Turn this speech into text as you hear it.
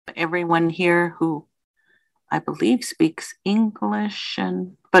everyone here who I believe speaks English.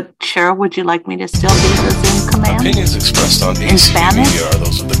 But Cheryl, would you like me to still do the Zoom command? Opinions expressed on in ACB Spanish? Media are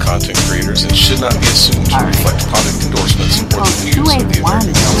those of the content creators and should not be assumed to reflect product endorsements or the views of the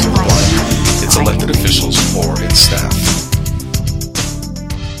American Council of Blind, its elected officials, or its staff.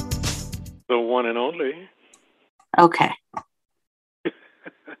 The one and only. Okay.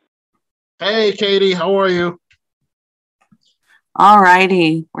 Hey, Katie, how are you? All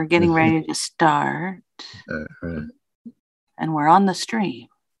righty. We're getting ready to start. Right. And we're on the stream.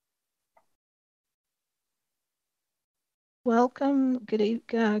 Welcome. Good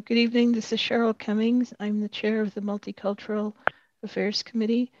evening. This is Cheryl Cummings. I'm the chair of the Multicultural Affairs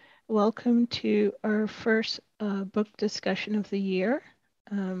Committee. Welcome to our first book discussion of the year.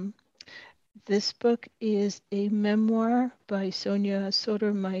 This book is a memoir by Sonia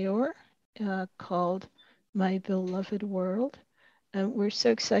Sotomayor called My Beloved World. We're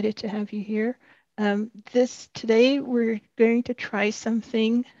so excited to have you here. Today we're going to try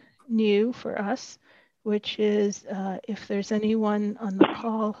something new for us, which is if there's anyone on the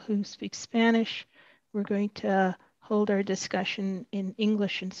call who speaks Spanish, we're going to hold our discussion in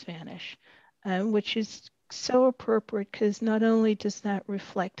English and Spanish, which is so appropriate because not only does that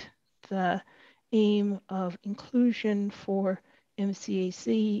reflect the aim of inclusion for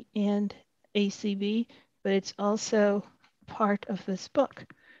MCAC and ACB, but it's also part of this book.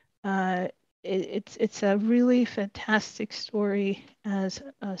 It's a really fantastic story as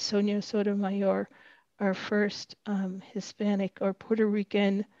Sonia Sotomayor, our first Hispanic or Puerto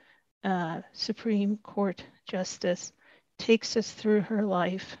Rican Supreme Court Justice, takes us through her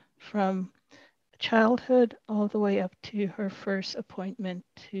life from childhood all the way up to her first appointment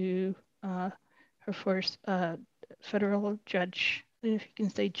to her first federal judge, if you can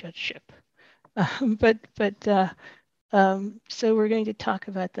say judgeship. So we're going to talk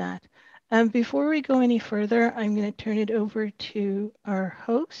about that. Before we go any further, I'm going to turn it over to our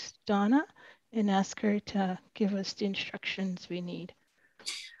host, Donna, and ask her to give us the instructions we need.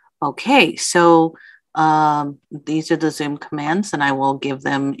 Okay, so these are the Zoom commands, and I will give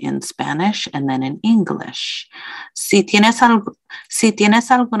them in Spanish and then in English. Si tienes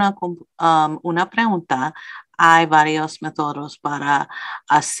alguna una pregunta, hay varios métodos para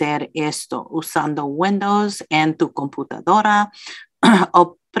hacer esto. Usando Windows en tu computadora,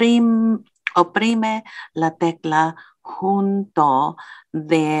 oprime la tecla junto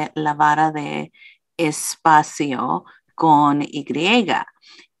de la barra de espacio con Y.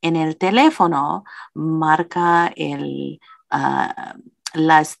 En el teléfono, marca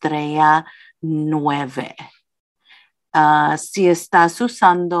la estrella 9. Si estás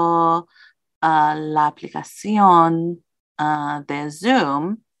usando la aplicación de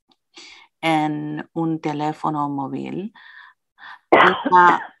Zoom en un teléfono móvil,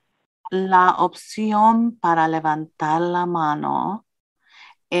 la opción para levantar la mano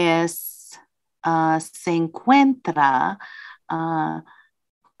se encuentra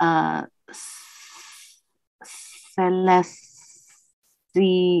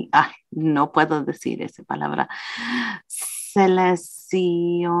no puedo decir esa palabra.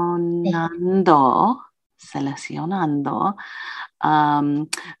 Seleccionando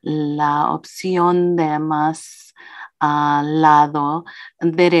la opción de más lado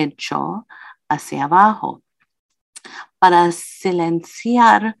derecho hacia abajo. Para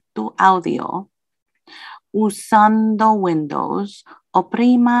silenciar tu audio, usando Windows,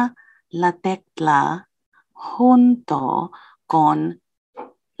 oprima la tecla junto con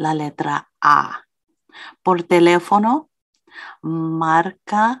la letra A. Por teléfono,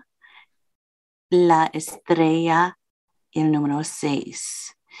 marca la estrella y el número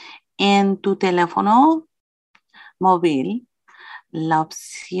 6. En tu teléfono móvil, la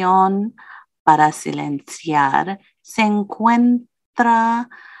opción para silenciar se encuentra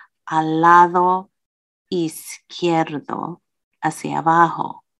al lado izquierdo hacia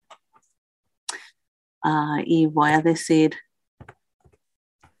abajo. Y voy a decir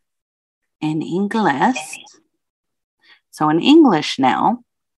en inglés. So in English now,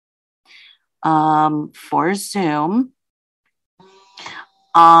 for Zoom,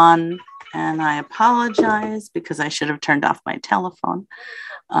 and I apologize because I should have turned off my telephone.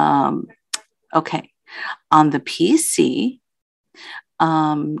 Okay, on the PC,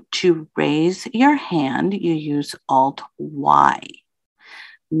 to raise your hand, you use Alt-Y.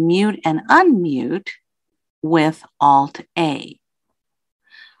 Mute and unmute with Alt-A.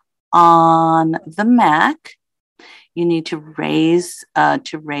 On the Mac, you need to raise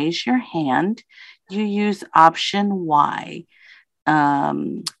your hand. You use Option Y.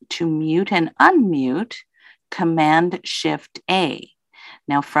 To mute and unmute, Command Shift A.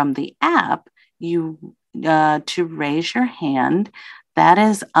 Now from the app, you to raise your hand, that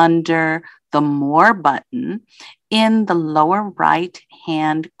is under the More button in the lower right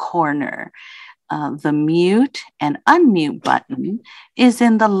hand corner. The mute and unmute button is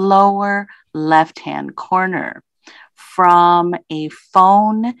in the lower left hand corner. From a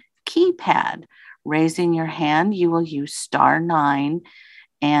phone keypad, raising your hand, you will use *9,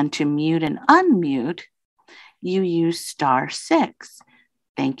 and to mute and unmute, you use *6.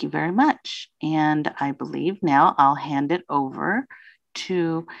 Thank you very much. And I believe now I'll hand it over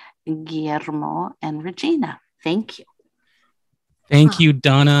to Guillermo and Regina. Thank you. Thank you,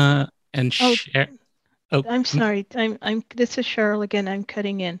 Donna and I'm sorry. This is Cheryl again. I'm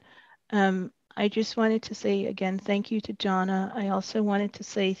cutting in. I just wanted to say again, thank you to Donna. I also wanted to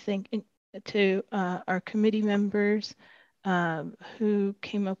say thank to our committee members who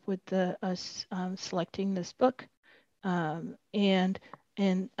came up with us selecting this book. And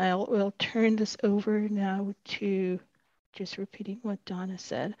I will turn this over now to, just repeating what Donna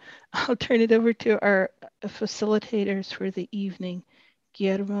said, I'll turn it over to our facilitators for the evening,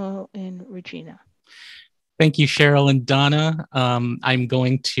 Guillermo and Regina. Thank you, Cheryl and Donna. I'm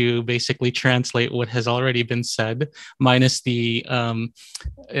going to basically translate what has already been said, minus the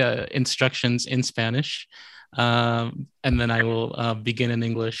instructions in Spanish. And then I will begin in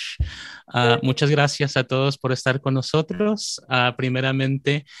English. Muchas gracias a todos por estar con nosotros.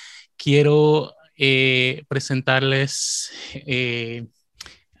 Primeramente, quiero presentarles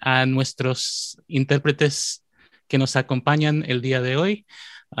a nuestros intérpretes que nos acompañan el día de hoy.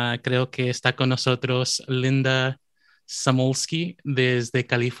 Creo que está con nosotros Linda Samolsky desde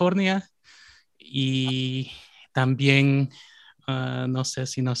California y también no sé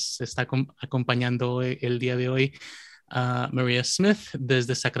si nos está acompañando el día de hoy Maria Smith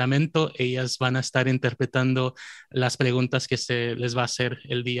desde Sacramento. Ellas van a estar interpretando las preguntas que se les va a hacer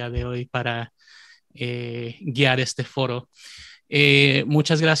el día de hoy para guiar este foro.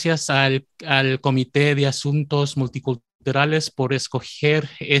 Muchas gracias al Comité de Asuntos Multiculturales por escoger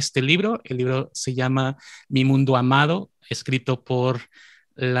este libro. El libro se llama Mi Mundo Amado, escrito por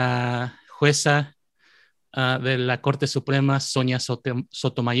la jueza de la Corte Suprema, Sonia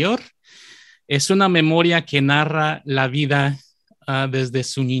Sotomayor. Es una memoria que narra la vida desde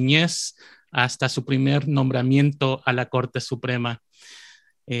su niñez hasta su primer nombramiento a la Corte Suprema.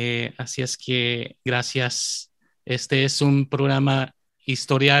 Así es que gracias. Este es un programa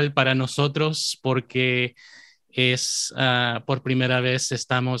historial para nosotros porque es por primera vez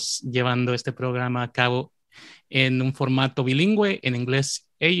estamos llevando este programa a cabo en un formato bilingüe, en inglés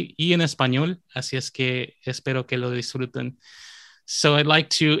y en español. Así es que espero que lo disfruten. So I'd like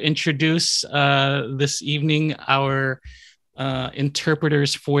to introduce this evening our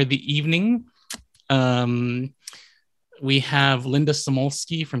interpreters for the evening. We have Linda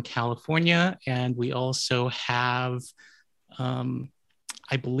Samolsky from California, and we also have,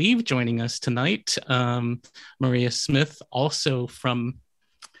 I believe, joining us tonight, Maria Smith, also from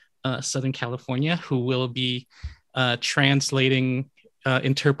Southern California, who will be translating,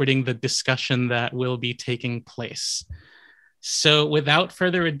 interpreting the discussion that will be taking place. So without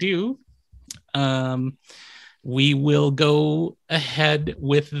further ado, we will go ahead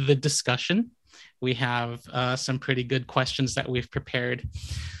with the discussion. We have some pretty good questions that we've prepared.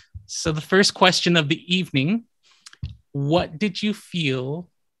 So the first question of the evening, what did you feel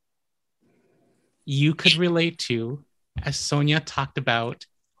you could relate to as Sonia talked about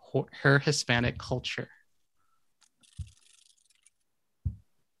her Hispanic culture?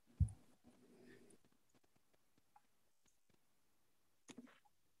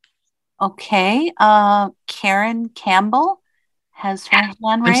 Okay, Karen Campbell has her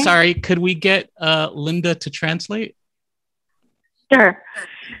hand raised. I'm sorry, could we get Linda to translate? Sure.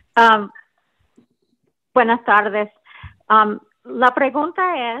 Buenas tardes. La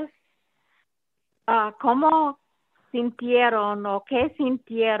pregunta es, ¿cómo sintieron o qué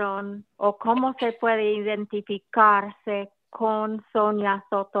sintieron o cómo se puede identificarse con Sonia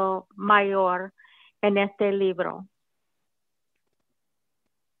Sotomayor en este libro?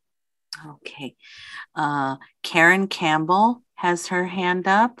 Okay. Karen Campbell has her hand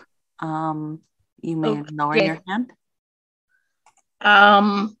up. You may lower your hand.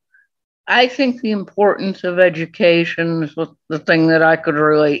 I think the importance of education is the thing that I could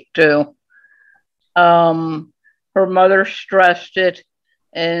relate to. Her mother stressed it,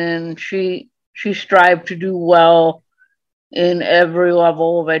 and she strived to do well in every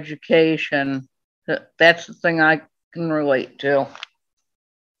level of education. That's the thing I can relate to.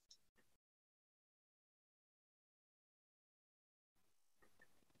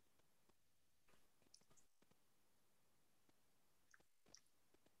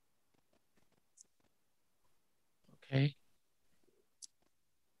 Okay.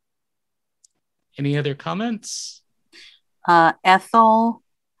 Any other comments? Ethel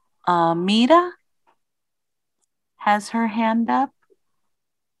Mira has her hand up.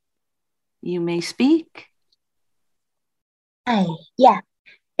 You may speak. Hi, yeah,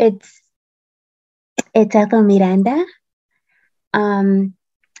 it's Ethel Miranda.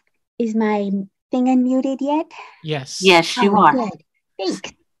 Is my thing unmuted yet? Yes. Yes, you are. Good. Thanks.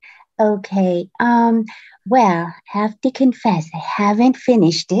 Okay. Well, have to confess, I haven't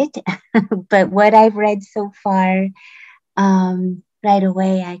finished it, but what I've read so far, right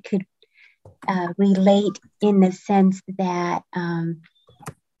away, I could relate in the sense that, I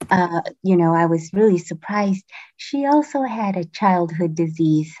was really surprised. She also had a childhood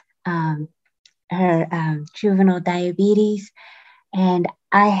disease, her juvenile diabetes, and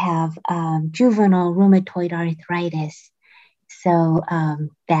I have juvenile rheumatoid arthritis. So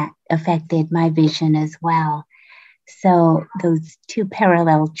that affected my vision as well. So those two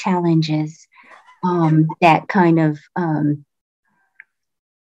parallel challenges that kind of,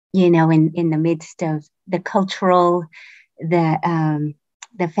 in the midst of the cultural, the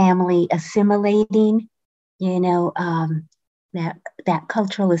family assimilating, that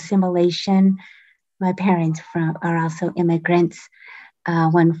cultural assimilation. My parents are also immigrants,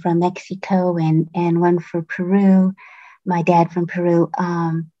 one from Mexico and one from Peru. My dad from Peru.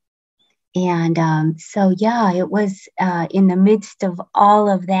 So yeah, it was in the midst of all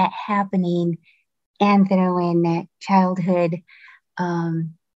of that happening, and throw in that childhood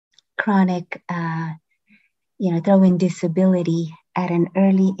chronic, throw in disability at an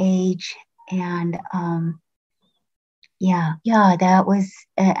early age, and that was.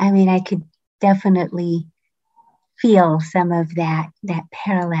 I could definitely feel some of that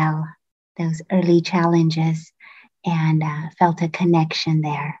parallel, those early challenges, and felt a connection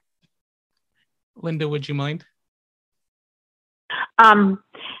there. Linda, would you mind?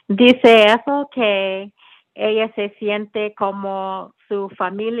 Dice eso, que ella se siente como su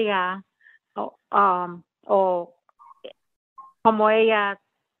familia, o como ella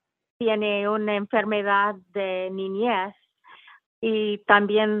tiene una enfermedad de niñez, y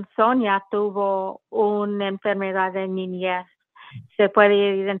también Sonia tuvo una enfermedad de niñez. Se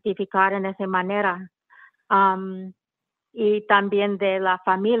puede identificar en esa manera. Y también de la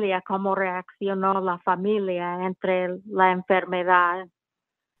familia, cómo reaccionó la familia entre la enfermedad.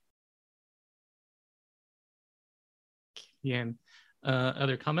 Bien.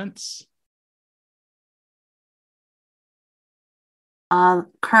 Other comments?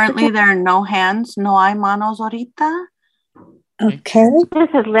 Currently, there are no hands. No hay manos ahorita. Okay. This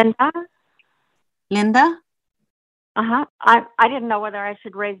is Linda. Linda? Uh-huh. I didn't know whether I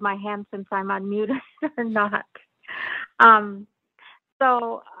should raise my hand since I'm unmuted or not.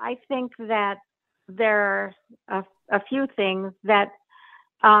 So I think that there are a few things that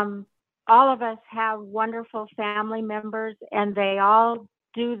all of us have wonderful family members, and they all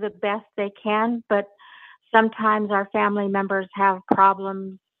do the best they can, but sometimes our family members have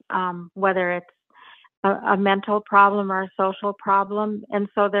problems, whether it's a mental problem or a social problem. And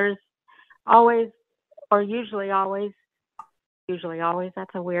so there's always, or usually always,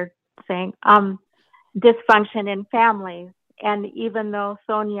 that's a weird saying, dysfunction in families. And even though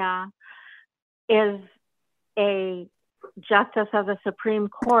Sonia is a justice of the Supreme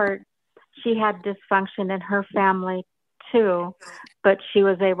Court, she had dysfunction in her family too, but she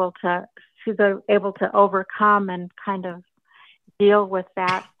was able to overcome and kind of deal with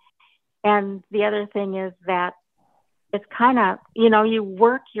that. And the other thing is that it's kind of, you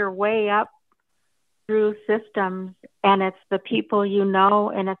work your way up through systems, and it's the people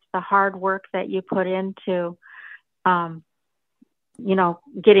and it's the hard work that you put into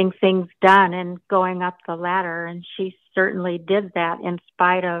getting things done and going up the ladder. And she certainly did that in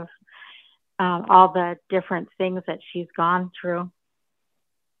spite of all the different things that she's gone through.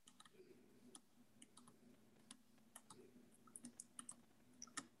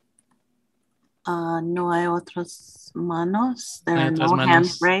 No hay otras manos. There are no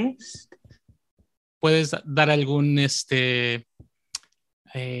hands raised. ¿Puedes dar algún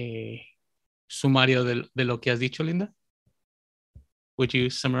sumario de lo que has dicho, Linda? Would you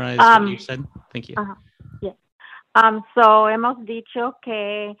summarize what you said? Thank you. Yeah. So hemos dicho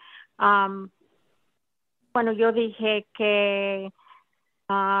que, yo dije que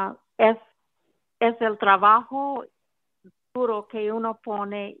es el trabajo duro que uno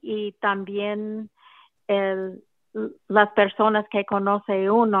pone, y también las personas que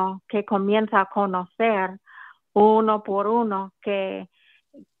conoce uno, que comienza a conocer uno por uno, que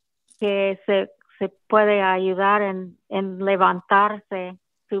se puede ayudar en levantarse,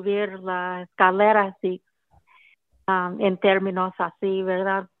 subir las escaleras y en términos así,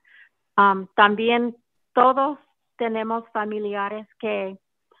 ¿verdad? También todos tenemos familiares que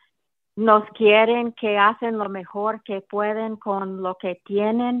nos quieren, que hacen lo mejor que pueden con lo que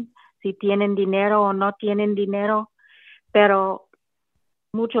tienen, si tienen dinero o no tienen dinero, pero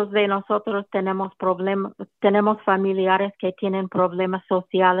muchos de nosotros tenemos problemas, tenemos familiares que tienen problemas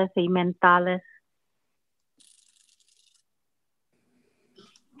sociales y mentales.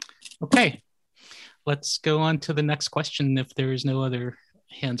 Okay, let's go on to the next question if there is no other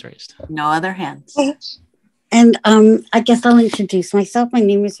hands raised. No other hands. And I guess I'll introduce myself. My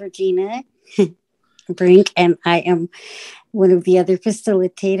name is Regina Brink, and I am one of the other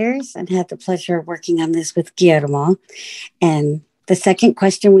facilitators and had the pleasure of working on this with Guillermo. And the second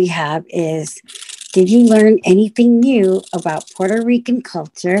question we have is, did you learn anything new about Puerto Rican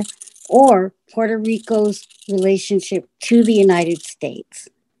culture or Puerto Rico's relationship to the United States?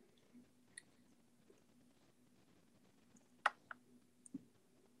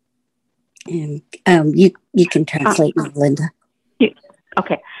 And you can translate now, Linda.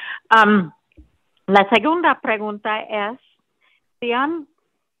 Okay. La segunda pregunta es, ¿si han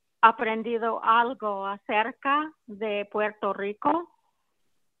aprendido algo acerca de Puerto Rico,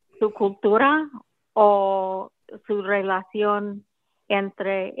 su cultura o su relación en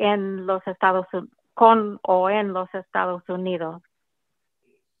los Estados Unidos?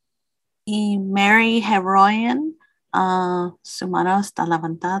 Y Mary Heroyan, su mano está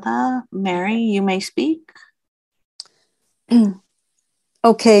levantada. Mary, you may speak.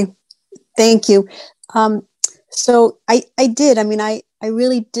 Okay, thank you. So I did. I mean, I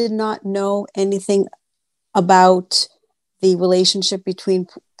really did not know anything about the relationship between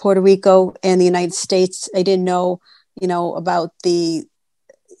Puerto Rico and the United States. I didn't know, about the,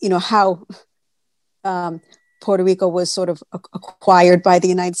 how Puerto Rico was sort of acquired by the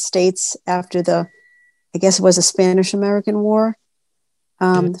United States after I guess it was a Spanish-American War,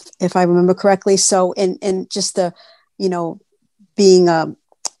 if I remember correctly. So, and just the, being a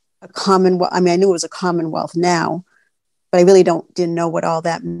commonwealth. I mean, I knew it was a commonwealth now, but I really didn't know what all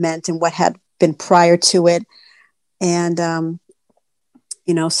that meant and what had been prior to it. And,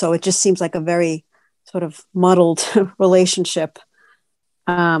 so it just seems like a very sort of muddled relationship.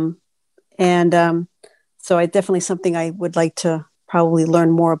 So I definitely something I would like to probably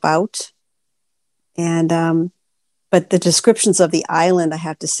learn more about. And, but the descriptions of the island, I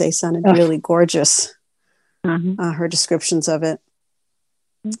have to say, sounded really gorgeous. Mm-hmm. Her descriptions of it.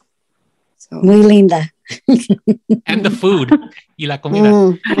 So. Muy linda. And the food. Y la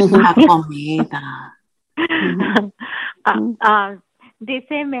comida. La comida.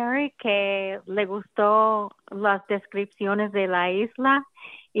 Dice Mary que le gustó las descripciones de la isla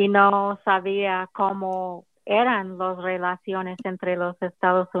y no sabía cómo eran las relaciones entre los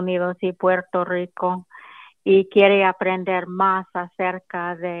Estados Unidos y Puerto Rico y quiere aprender más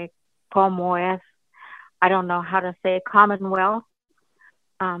acerca de cómo es, I don't know how to say, Commonwealth.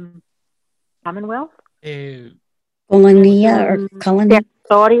 Commonwealth? Colonia or colony?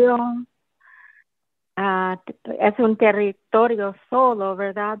 Territorio. Es un territorio solo,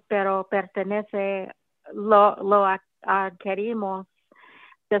 ¿verdad? Pero pertenece, lo adquirimos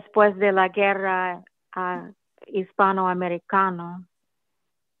después de la guerra hispanoamericana.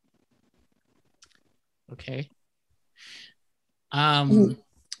 Okay.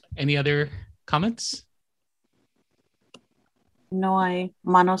 Any other comments? No hay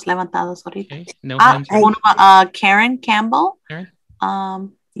manos levantadas ahorita. Okay. No hands. Karen Campbell. Karen?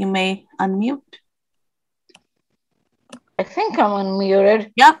 You may unmute. I think I'm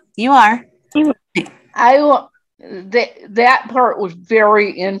unmuted. Yep, you are. That part was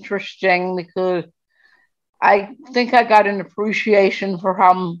very interesting because I think I got an appreciation for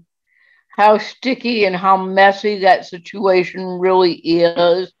how sticky and how messy that situation really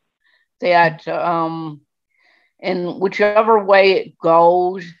is. That in whichever way it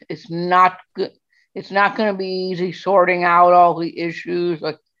goes, it's not good. It's not going to be easy sorting out all the issues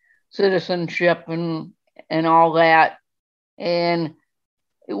like citizenship and all that. And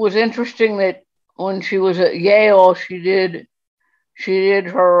it was interesting that when she was at Yale, she did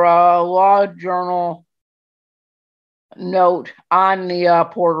her law journal note on the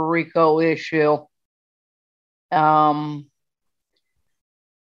Puerto Rico issue. Yeah,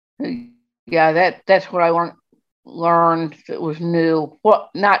 that's what I learned that was new. What,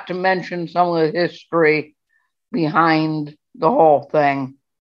 not to mention some of the history behind the whole thing.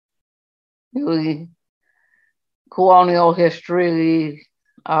 The colonial history,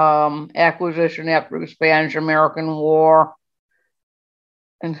 the acquisition after the Spanish-American War,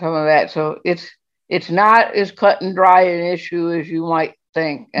 and some of that. So it's not as cut and dry an issue as you might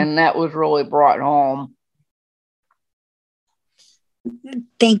think, and that was really brought home.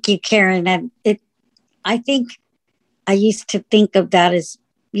 Thank you, Karen. And I think I used to think of that as,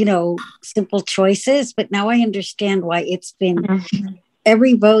 simple choices, but now I understand why it's been,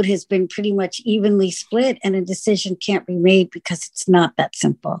 every vote has been pretty much evenly split, and a decision can't be made because it's not that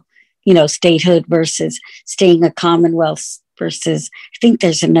simple. Statehood versus staying a Commonwealth versus, I think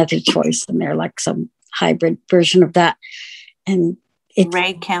there's another choice in there, like some hybrid version of that. And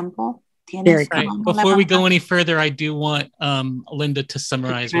Ray Campbell. Right. Before we go any further, I do want Linda to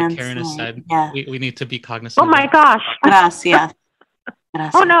summarize what Karen has said. Yeah. We need to be cognizant. Oh my gosh. Gracias.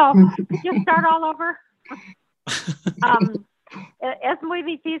 Oh no, you start all over. Es muy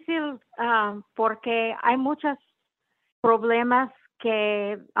difícil porque hay muchos problemas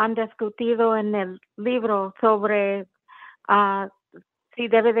que han discutido en el libro sobre si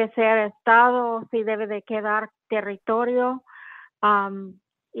debe de ser estado, si debe de quedar territorio,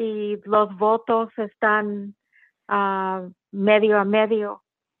 y los votos están medio a medio.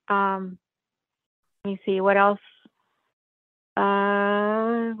 Let me see, what else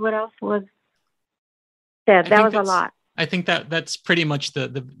was said? That was a lot. I think that's pretty much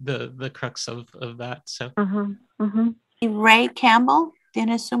the crux of that. So. Ray Campbell,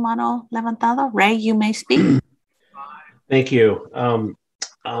 ¿tienes su mano levantado? Ray, you may speak. Thank you.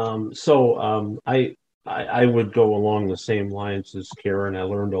 I would go along the same lines as Karen. I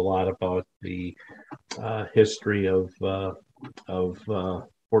learned a lot about the history of Puerto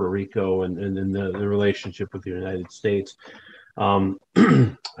Rico and the relationship with the United States.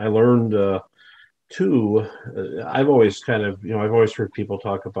 I learned too. I've always I've always heard people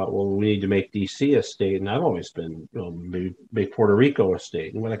talk about, well, we need to make DC a state, and I've always been, maybe make Puerto Rico a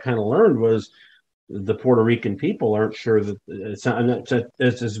state. And what I kind of learned was the Puerto Rican people aren't sure that it's not,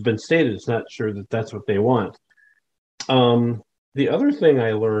 as has been stated, it's not sure that that's what they want. The other thing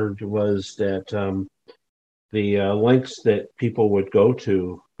I learned was that the lengths that people would go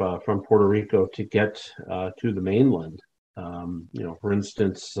to from Puerto Rico to get to the mainland, for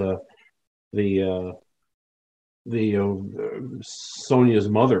instance, Sonia's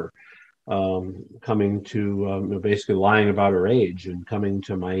mother coming to basically lying about her age and coming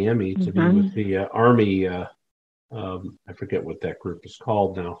to Miami to be with the Army. I forget what that group is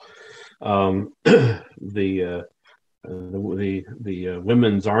called now. The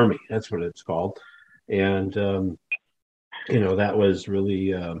Women's Army. That's what it's called. And that was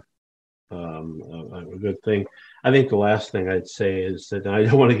really a good thing. I think the last thing I'd say is that, and I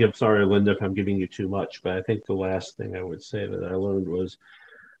don't want to give, sorry, Linda, if I'm giving you too much, but I think the last thing I would say that I learned was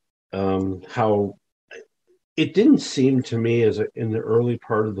how it didn't seem to me in the early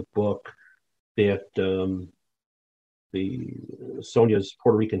part of the book that the Sonia's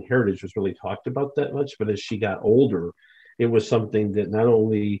Puerto Rican heritage was really talked about that much, but as she got older, it was something that not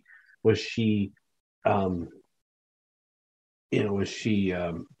only was she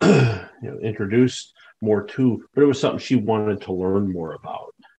introduced more to, but it was something she wanted to learn more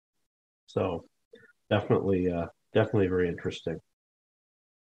about. So definitely very interesting.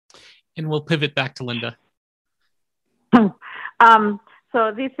 And we'll pivot back to Linda.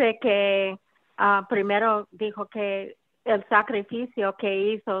 So dice que primero dijo que el sacrificio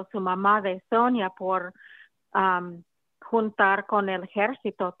que hizo su mamá de Sonia por juntar con el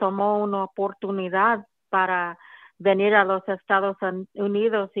ejército, tomó una oportunidad para venir a los Estados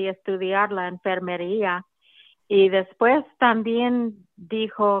Unidos y estudiar la enfermería. Y después también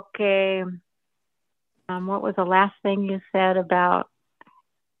dijo que, what was the last thing you said about,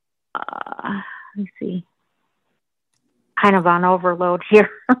 let me see, kind of on overload here.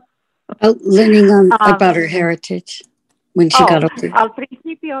 Learning about her heritage when she got older. Al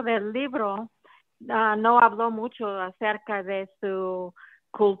principio del libro no habló mucho acerca de su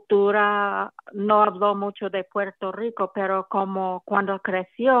cultura, no habló mucho de Puerto Rico, pero como cuando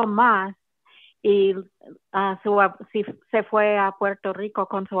creció más y se fue a Puerto Rico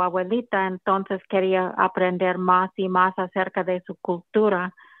con su abuelita, entonces quería aprender más y más acerca de su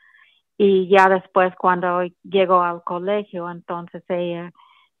cultura. Y ya después, cuando llegó al colegio, entonces ella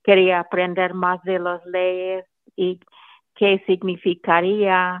quería aprender más de las leyes y qué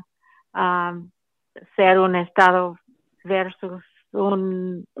significaría ser un estado versus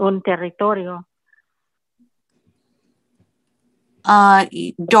un territorio.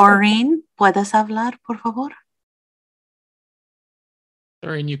 Doreen, ¿puedes hablar, por favor?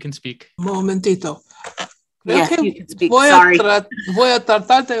 Doreen, you can speak. Momentito. Yes, you can speak. Voy Sorry. a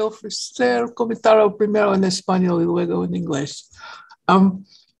tratar de ofrecer comentario primero en español y luego en inglés.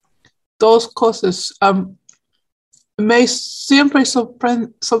 Dos cosas. Me siempre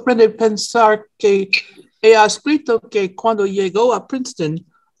sorprende pensar que ella ha escrito que cuando llegó a Princeton,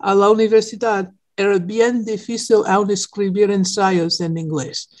 a la universidad, era bien difícil aún escribir ensayos en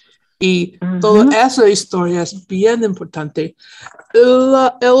inglés. Y toda esa historia es bien importante.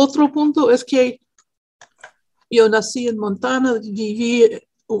 El otro punto es que yo nací en Montana, viví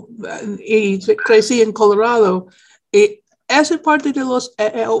y crecí en Colorado. Y esa parte de los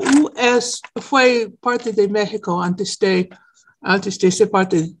US fue parte de México antes de ser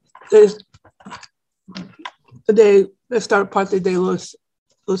parte de estar parte de los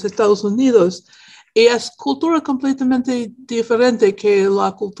Estados Unidos. Y es cultura completamente diferente que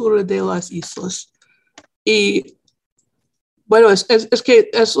la cultura de las islas. Y bueno, es que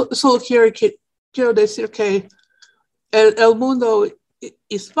solo quiero decir que el mundo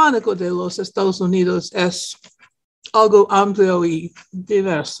hispánico de los Estados Unidos es algo amplio y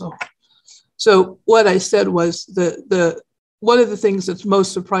diverso. So what I said was one of the things that's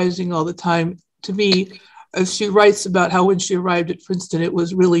most surprising all the time to me, as she writes about how when she arrived at Princeton, it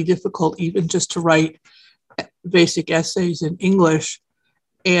was really difficult even just to write basic essays in English.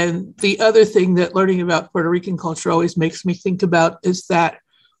 And the other thing that learning about Puerto Rican culture always makes me think about is that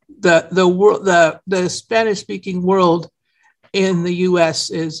the Spanish-speaking world in the U.S.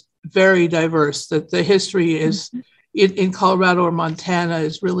 is very diverse. That the history is in Colorado or Montana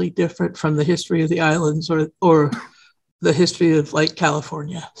is really different from the history of the islands or the history of like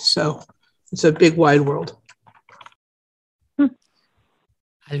California. So it's a big wide world.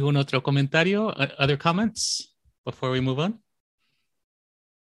 ¿Algún otro comentario? Other comments before we move on?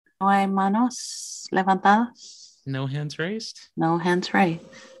 No hay manos levantadas. No hands raised? No hands raised.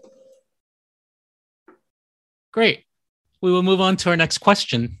 Great. We will move on to our next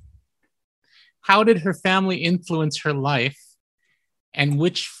question. How did her family influence her life, and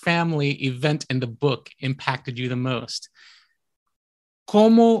which family event in the book impacted you the most?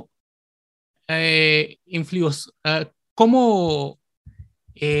 ¿Cómo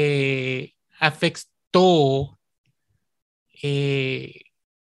afectó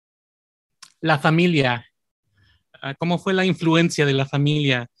la familia? ¿Cómo fue la influencia de la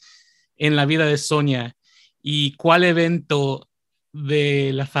familia en la vida de Sonia? ¿Y cuál evento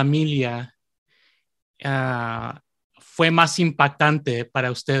de la familia fue más impactante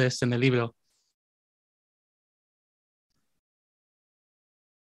para ustedes en el libro?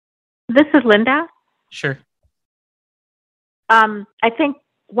 This is Linda. Sure. I think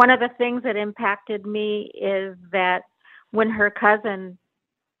one of the things that impacted me is that when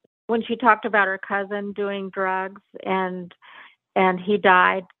she talked about her cousin doing drugs and he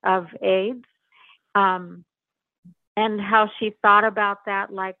died of AIDS, and how she thought about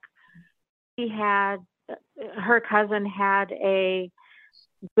that, like her cousin had a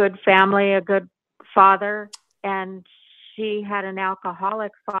good family, a good father, and she had an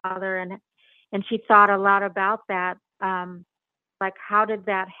alcoholic father, and she thought a lot about that. Like, how did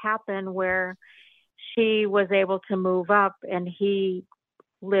that happen where she was able to move up and he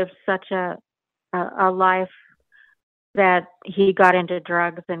lived such a life that he got into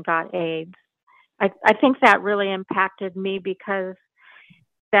drugs and got AIDS? I think that really impacted me because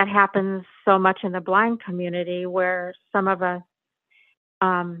that happens so much in the blind community where some of us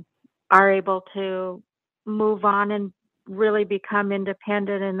are able to move on and really become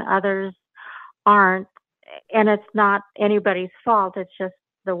independent and others aren't. And it's not anybody's fault. It's just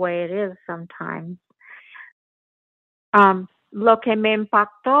the way it is sometimes. Lo que me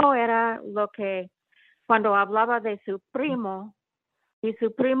impactó era cuando hablaba de su primo, y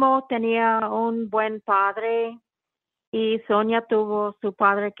su primo tenía un buen padre y Sonia tuvo su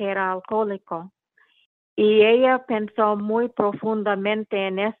padre que era alcohólico. Y ella pensó muy profundamente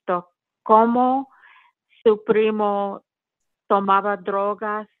en esto, cómo su primo tomaba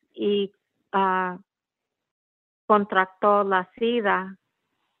drogas y contractó la SIDA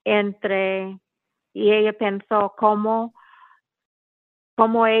y ella pensó cómo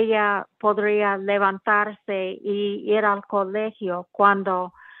ella podría levantarse y ir al colegio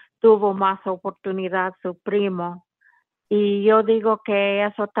cuando tuvo más oportunidad su primo. Y yo digo que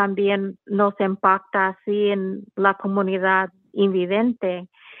eso también nos impacta así en la comunidad invidente,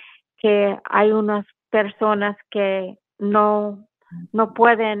 que hay unas personas que no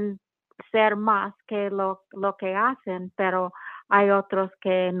pueden ser más que lo que hacen, pero hay otros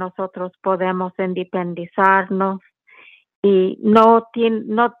que nosotros podemos independizarnos y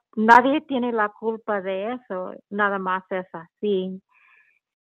nadie tiene la culpa de eso, nada más es así.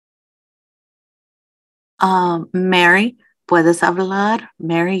 Mary, puedes hablar.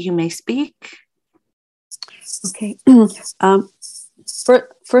 Mary, you may speak. Okay.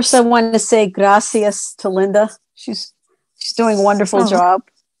 First, I want to say gracias to Linda. She's doing a wonderful job.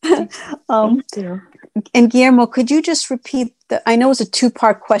 And Guillermo, could you just repeat I know it's a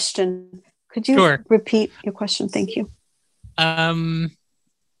two-part question. Could you Sure. repeat your question? Thank you. How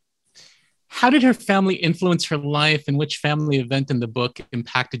did her family influence her life, and which family event in the book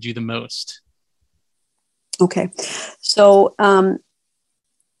impacted you the most? Okay. So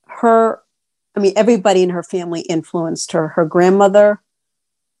everybody in her family influenced her. Her grandmother,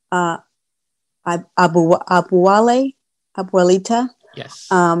 Abuelita. Yes.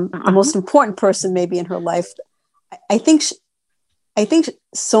 The most important person maybe in her life. I think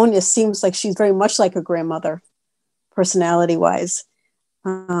Sonia seems like she's very much like her grandmother, personality-wise.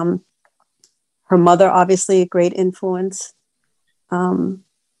 Her mother, obviously, a great influence.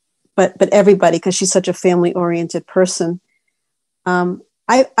 But everybody, because she's such a family-oriented person. I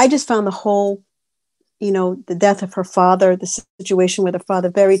just found the whole, the death of her father, the situation with her father,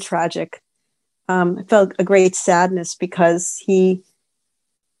 very tragic. I felt a great sadness because he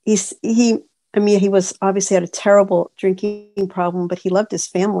was obviously had a terrible drinking problem, but he loved his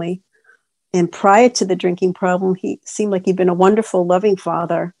family. And prior to the drinking problem, he seemed like he'd been a wonderful, loving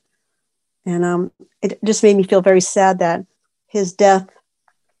father. And it just made me feel very sad that his death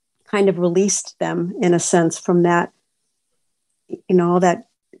kind of released them, in a sense, from that, all that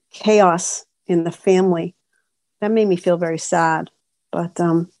chaos in the family. That made me feel very sad. But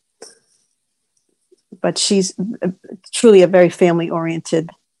she's truly a very family-oriented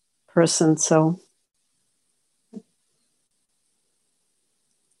person. So,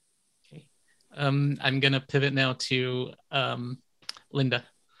 okay. I'm going to pivot now to Linda.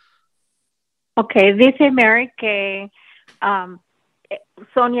 Okay, dice Mary que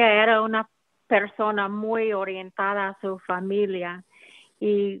Sonia era una persona muy orientada a su familia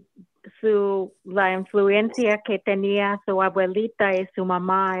y la influencia que tenía su abuelita y su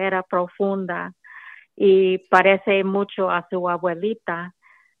mamá era profunda y parece mucho a su abuelita.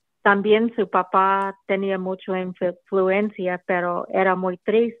 También su papá tenía mucha influencia, pero era muy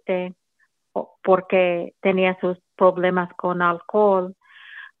triste porque tenía sus problemas con alcohol.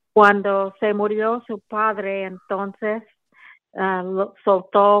 Cuando se murió su padre, entonces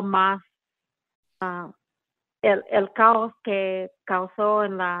soltó más el caos que causó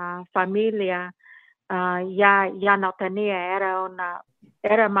en la familia. Ya no tenía,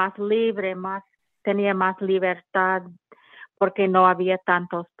 era más libre, tenía más libertad porque no había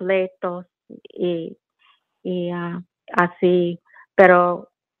tantos pleitos y así, pero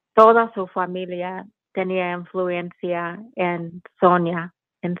toda su familia tenía influencia en Sonia,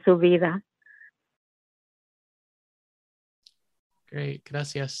 en su vida. Great,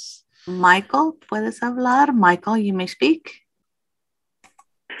 gracias. Michael, ¿puedes hablar? Michael, you may speak.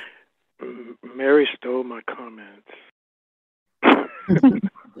 Mary stole my comments.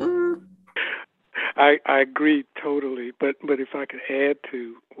 I agree totally, but if I could add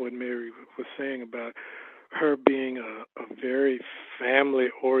to what Mary was saying about her being a very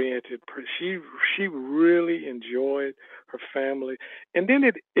family-oriented person, she really enjoyed her family, and then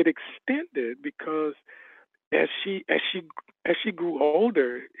it extended because as she grew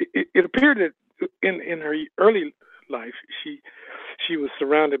older, it appeared that in her early life she was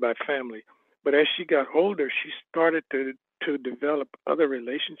surrounded by family, but as she got older, she started to develop other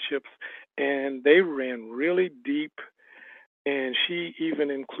relationships, and they ran really deep, and she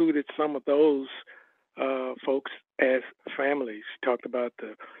even included some of those folks as family. She talked about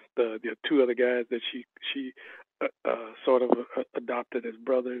the two other guys that she sort of adopted as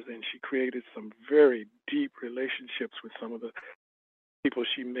brothers, and she created some very deep relationships with some of the people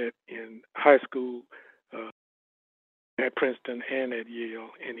she met in high school, at Princeton and at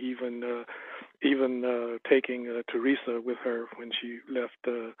Yale, and even taking Teresa with her when she left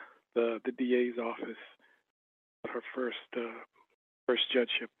the DA's office, her first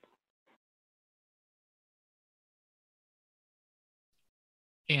judgeship.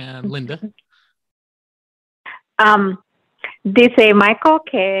 And Linda. Dice Michael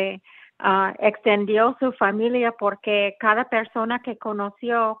que extendió su familia porque cada persona que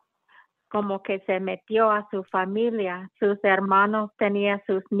conoció como que se metió a su familia. Sus hermanos tenían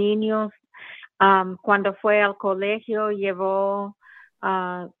sus niños. Cuando fue al colegio llevó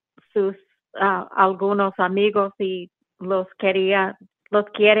sus algunos amigos y los quiere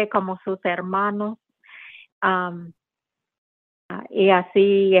como sus hermanos. Y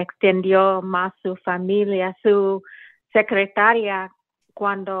así extendió más su familia. Su secretaria,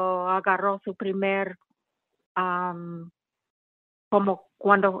 cuando agarró su primer, como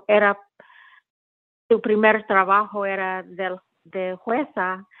cuando era su primer trabajo era de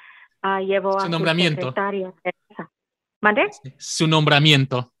jueza, llevó a su secretaria. ¿Mande? Su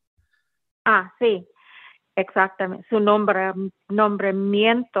nombramiento. Sí, exactamente. Su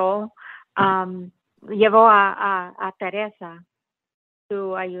nombramiento llevó a Teresa,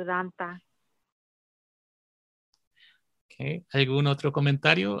 su ayudanta. Okay. ¿Algún otro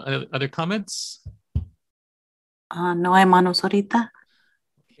comentario? Other comments? No hay manos ahorita.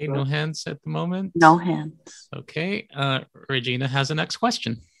 Okay, no hands at the moment. No hands. Okay. Regina has the next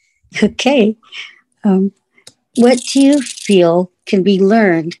question. Okay. What do you feel can be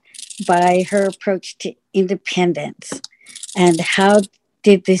learned by her approach to independence? And how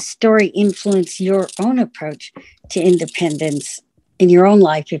did this story influence your own approach to independence in your own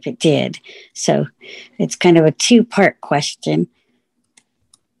life, if it did? So it's kind of a two-part question.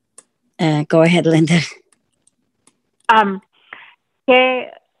 Go ahead, Linda. ¿Qué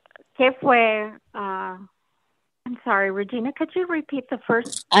fue? I'm sorry, Regina, could you repeat the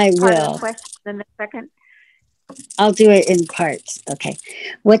first part of the question and the second? I'll do it in parts. Okay.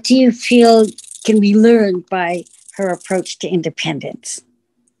 What do you feel can be learned by her approach to independence?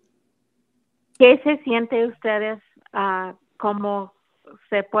 ¿Qué se siente ustedes? ¿Cómo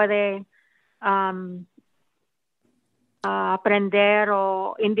se puede aprender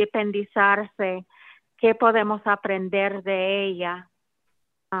o independizarse? ¿Qué podemos aprender de ella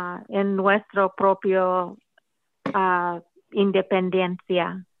en nuestro propio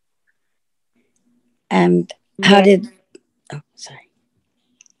independencia? And how did... Oh, sorry.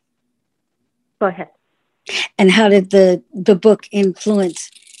 Go ahead. And how did the book influence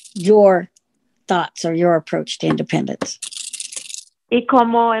your thoughts or your approach to independence? ¿Y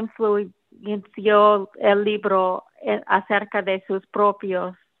cómo influyó el libro acerca de sus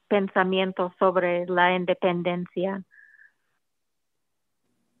propios pensamientos sobre la independencia?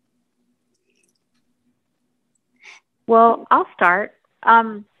 Well, I'll start.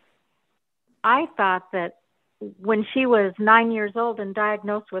 I thought that when she was 9 years old and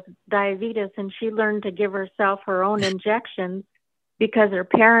diagnosed with diabetes, and she learned to give herself her own injections because her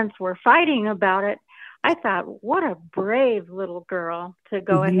parents were fighting about it, I thought, what a brave little girl to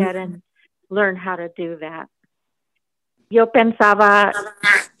go ahead and learn how to do that. Yo pensaba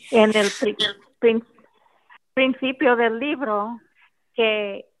en el principio del libro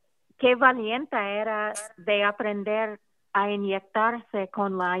que qué valiente era de aprender a inyectarse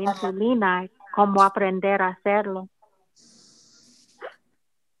con la insulina, cómo aprender a hacerlo.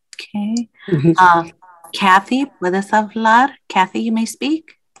 Okay. Kathy, ¿puedes hablar? Kathy, you may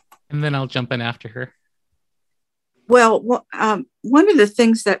speak. And then I'll jump in after her. Well, one of the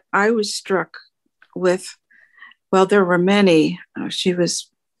things that I was struck with, well, there were many. She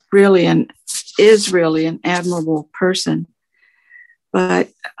was really is really an admirable person,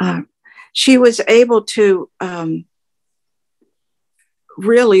 but she was able to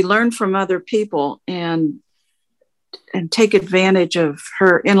really learn from other people and take advantage of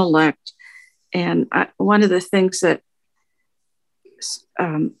her intellect. And one of the things that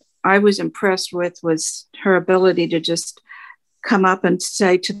I was impressed with was her ability to just come up and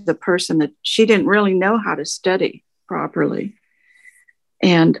say to the person that she didn't really know how to study properly.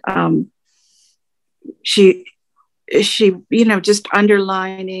 And she, just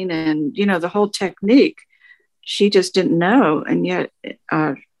underlining and, the whole technique, she just didn't know. And yet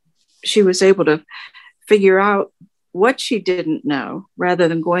she was able to figure out what she didn't know rather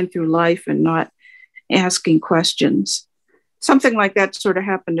than going through life and not asking questions. Something like that sort of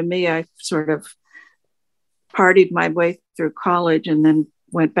happened to me. I sort of partied my way through college and then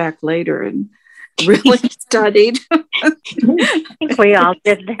went back later and really studied. I think we all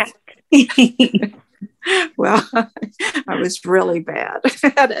did that. Well, I was really bad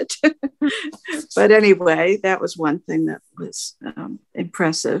at it. But anyway, that was one thing that was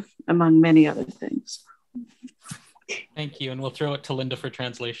impressive among many other things. Thank you. And we'll throw it to Linda for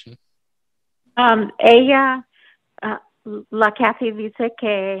translation. La Kathy dice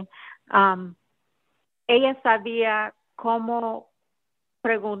que ella sabía cómo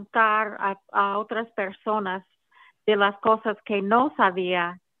preguntar a otras personas de las cosas que no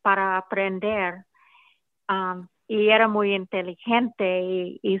sabía para aprender. Y era muy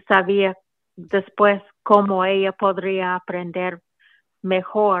inteligente y sabía después cómo ella podría aprender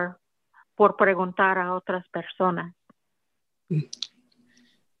mejor por preguntar a otras personas.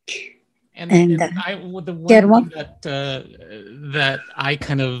 And the one thing that I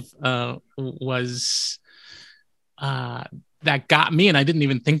kind of was that got me, and I didn't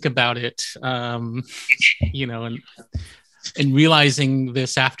even think about it, and realizing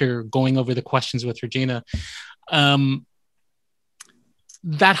this after going over the questions with Regina,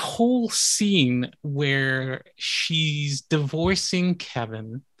 that whole scene where she's divorcing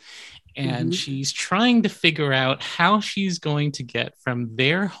Kevin and she's trying to figure out how she's going to get from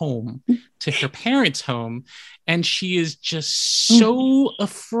their home to her parents' home. And she is just so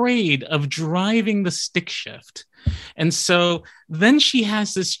afraid of driving the stick shift. And so then she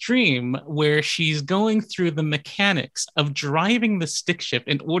has this dream where she's going through the mechanics of driving the stick shift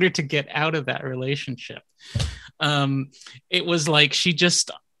in order to get out of that relationship. It was like she just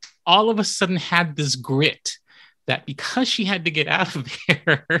all of a sudden had this grit that because she had to get out of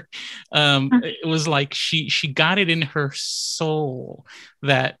there, it was like she got it in her soul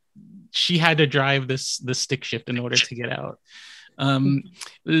that she had to drive the stick shift in order to get out.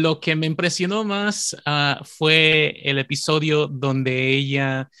 Lo que me impresionó más fue el episodio donde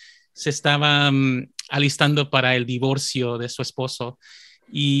ella se estaba alistando para el divorcio de su esposo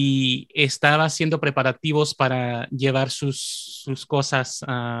y estaba haciendo preparativos para llevar sus cosas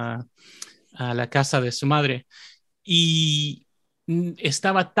a la casa de su madre. Y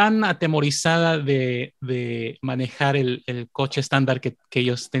estaba tan atemorizada de manejar el coche estándar que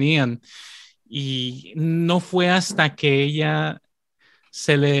ellos tenían. Y no fue hasta que ella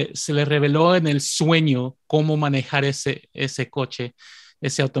se le reveló en el sueño cómo manejar ese coche,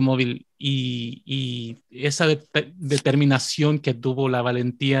 ese automóvil, y esa determinación que tuvo, la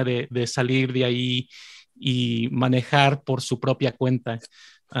valentía de salir de ahí y manejar por su propia cuenta,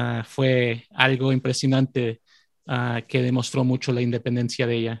 fue algo impresionante que demostró mucho la independencia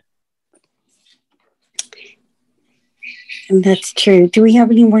de ella. And that's true. Do we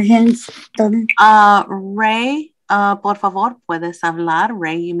have any more hands, Donna? Ray, por favor, puedes hablar.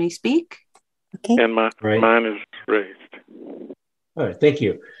 Ray, you may speak. Okay. And mine is raised. All right, thank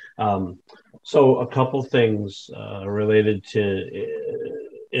you. So a couple things related to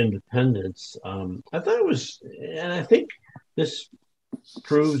independence. I thought it was, and I think this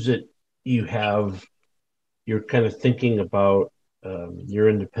proves that you're kind of thinking about your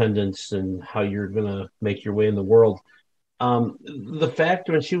independence and how you're going to make your way in the world. The fact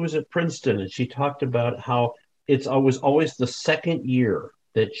when she was at Princeton and she talked about how it's always the second year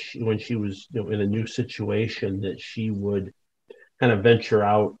that when she was in a new situation that she would kind of venture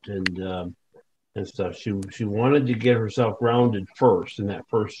out and stuff. She wanted to get herself grounded first in that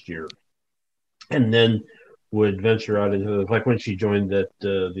first year, and then would venture out into like when she joined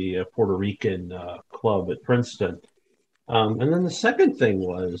the Puerto Rican club at Princeton. And then the second thing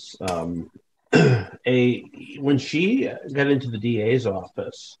was when she got into the DA's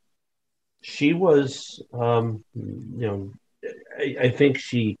office, she was I think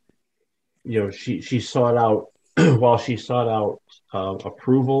she sought out while she sought out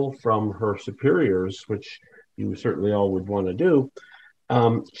approval from her superiors, which you certainly all would want to do.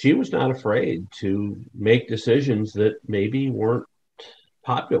 She was not afraid to make decisions that maybe weren't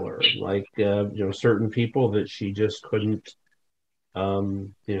popular, like certain people that she just couldn't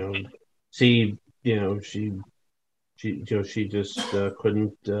see. She just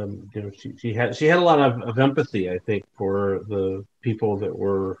couldn't. She had a lot of empathy, I think, for the people that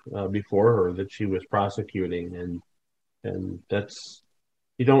were before her that she was prosecuting, and that's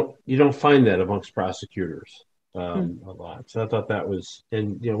you don't find that amongst prosecutors a lot. So I thought that was,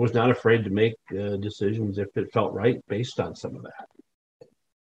 and was not afraid to make decisions if it felt right based on some of that.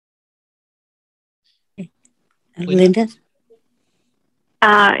 Linda?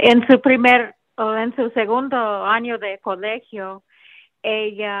 En su segundo año de colegio,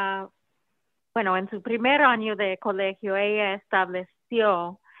 ella, en su primer año de colegio, ella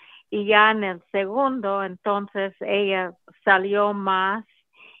estableció, y ya en el segundo, entonces ella salió más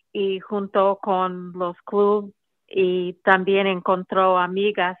y junto con los clubes y también encontró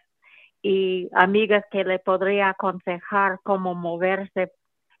amigas que le podría aconsejar cómo moverse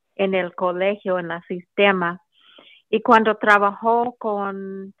en el colegio, en el sistema. Y cuando trabajó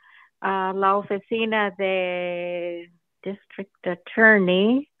con la oficina de District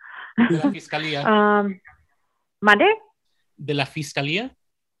Attorney. ¿De la fiscalía? ¿Mande? ¿De la fiscalía?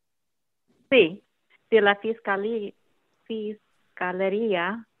 Sí, de la fiscalía.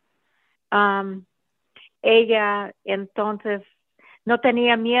 Ella entonces no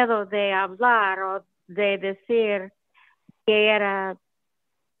tenía miedo de hablar o de decir que era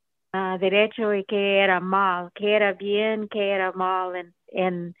derecho y que era mal, que era bien, que era mal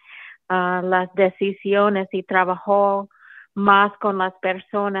en las decisiones, y trabajó más con las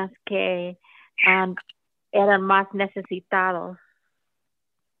personas que eran más necesitados.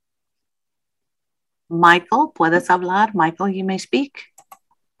 Michael, ¿puedes hablar? Michael, you may speak.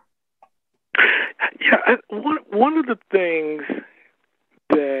 Yeah, one of the things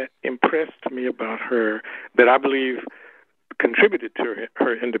that impressed me about her that I believe contributed to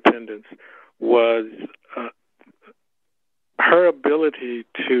her independence was her ability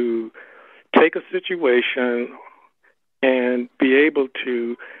to take a situation and be able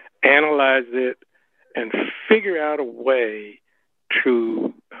to analyze it and figure out a way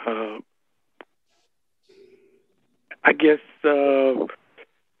to,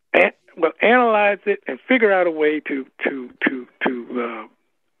 analyze it and figure out a way to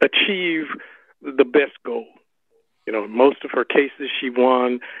achieve the best goal. You know, most of her cases she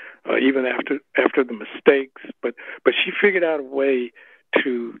won, even after the mistakes. But she figured out a way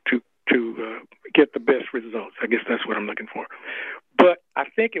to get the best results. I guess that's what I'm looking for. But I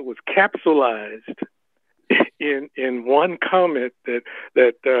think it was capsulized in one comment that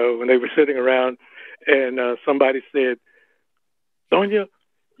when they were sitting around and somebody said, "Sonia,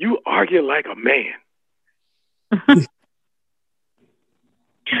 you argue like a man."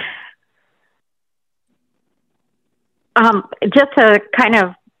 Just to kind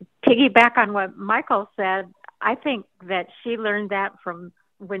of piggyback on what Michael said, I think that she learned that from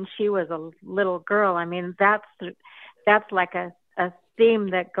when she was a little girl. I mean, that's like a theme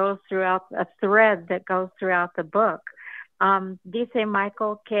that goes throughout, a thread that goes throughout the book. Dice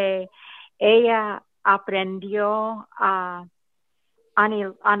Michael que ella aprendió a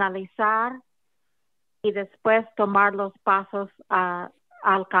analizar y después tomar los pasos a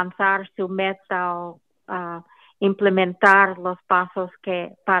alcanzar su meta o implementar los pasos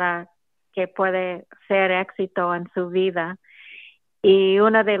para que puede ser éxito en su vida. Y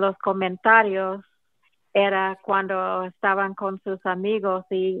uno de los comentarios era cuando estaban con sus amigos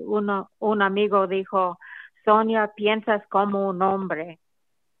y un amigo dijo, Sonia, piensas como un hombre.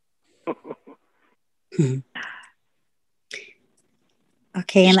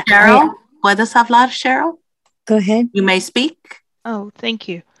 Okay, and Cheryl, ¿puedes hablar, Cheryl? Go ahead. You may speak. Oh, thank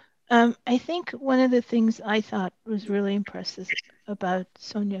you. I think one of the things I thought was really impressive about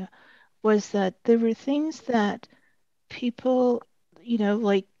Sonia was that there were things that people,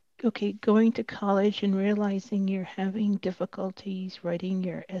 like, okay, going to college and realizing you're having difficulties writing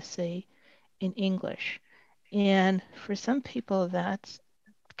your essay in English. And for some people, that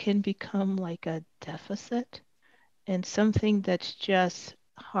can become like a deficit and something that's just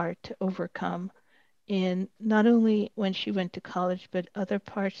hard to overcome. And not only when she went to college, but other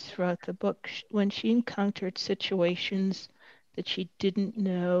parts throughout the book, when she encountered situations that she didn't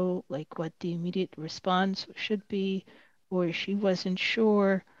know, like what the immediate response should be, or she wasn't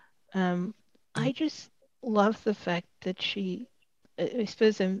sure. I just love the fact that she, I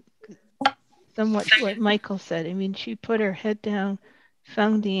suppose I'm somewhat what Michael said. I mean, she put her head down,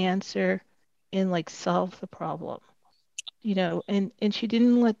 found the answer, and like solved the problem. And she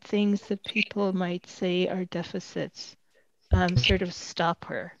didn't let things that people might say are deficits sort of stop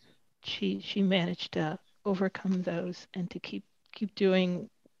her. She managed to overcome those and to keep doing,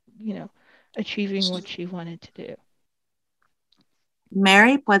 achieving what she wanted to do.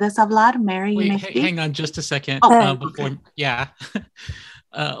 Mary, ¿puedes hablar? Mary, you may speak. Hang on just a second. Oh. Before, yeah.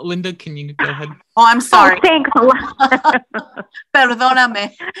 Linda, can you go ahead? Oh, I'm sorry. Oh, thanks a lot.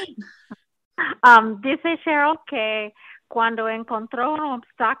 Perdóname. Dice Cheryl que cuando encontró un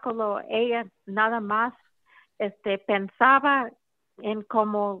obstáculo, ella nada más pensaba en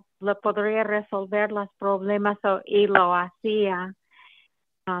cómo le podría resolver los problemas y lo hacía.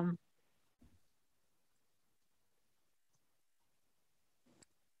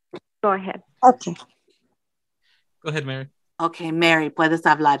 Go ahead. Okay. Go ahead, Mary. Okay, Mary, puedes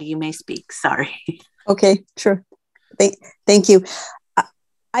hablar. You may speak. Sorry. Okay, sure. Thank you.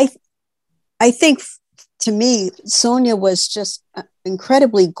 I think to me, Sonia was just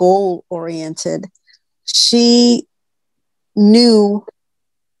incredibly goal-oriented. She knew,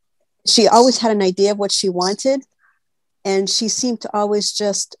 she always had an idea of what she wanted, and she seemed to always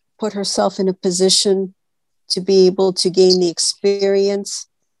just put herself in a position to be able to gain the experience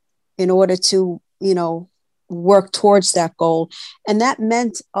in order to, work towards that goal. And that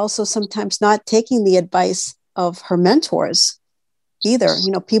meant also sometimes not taking the advice of her mentors either,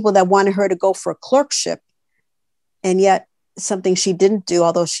 people that wanted her to go for a clerkship, and yet something she didn't do,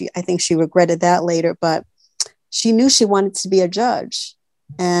 although I think she regretted that later, but she knew she wanted to be a judge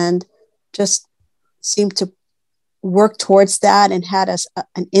and just seemed to work towards that and had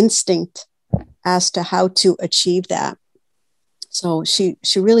an instinct as to how to achieve that. So she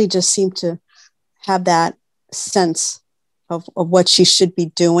really just seemed to have that sense of what she should be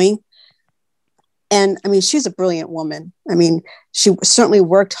doing. And I mean, she's a brilliant woman. I mean, she certainly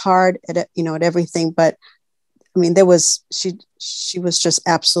worked hard at it, at everything, but I mean, she was just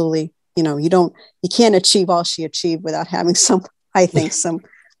absolutely, you can't achieve all she achieved without having some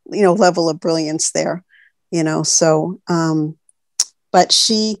level of brilliance there. So, but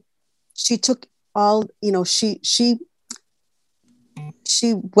she took all,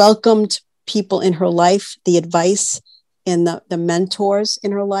 she welcomed people in her life, the advice and the mentors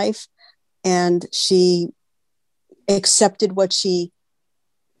in her life, and she accepted what she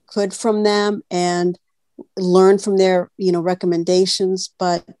could from them and learned from their, recommendations,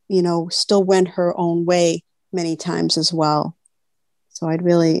 but, still went her own way many times as well. So I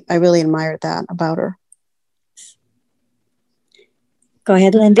really admire that about her. Go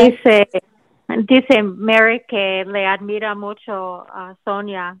ahead, Linda. Dice Mary que le admira mucho a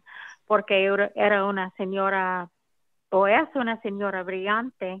Sonia porque era una señora, o es una señora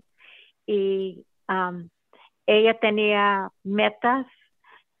brillante, y ella tenía metas,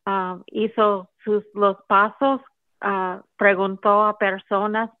 hizo los pasos, preguntó a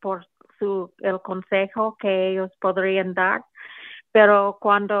personas por el consejo que ellos podrían dar, pero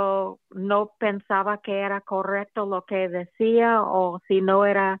cuando no pensaba que era correcto lo que decía, o si no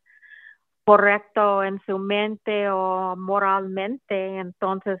era correcto en su mente o moralmente,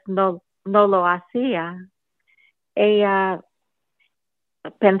 entonces no lo hacía. Ella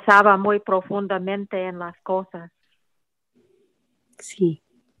pensaba muy profundamente en las cosas. Sí.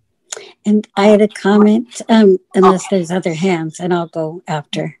 And I had a comment, unless there's other hands, and I'll go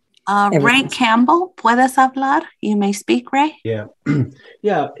after. Ray Campbell, ¿puedes hablar? You may speak, Ray. Yeah.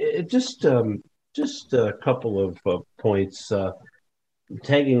 Yeah, just a couple of points,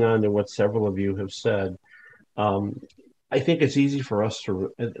 tagging on to what several of you have said. I think it's easy for us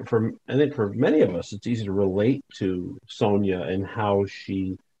I think for many of us, it's easy to relate to Sonia and how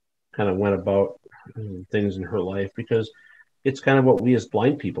she kind of went about things in her life, because it's kind of what we as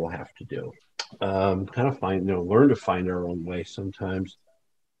blind people have to do. Kind of learn to find our own way sometimes.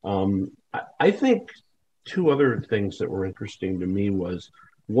 I think two other things that were interesting to me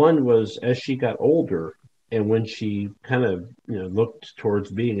one was as she got older, and when she kind of looked towards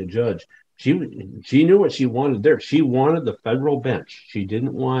being a judge, she knew what she wanted there. She wanted the federal bench. She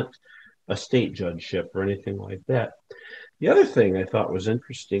didn't want a state judgeship or anything like that. The other thing I thought was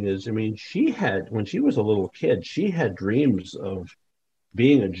interesting is, when she was a little kid, she had dreams of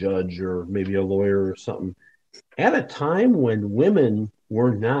being a judge or maybe a lawyer or something at a time when women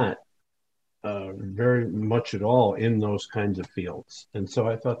were not very much at all in those kinds of fields. And so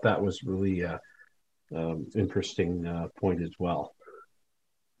I thought that was really interesting point as well.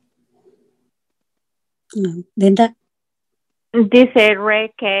 Linda. Dice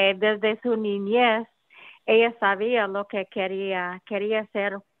Ray que desde su niñez ella sabía lo que quería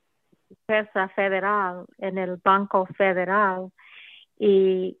ser jueza federal en el Banco Federal,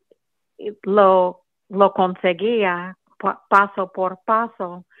 y lo conseguía paso por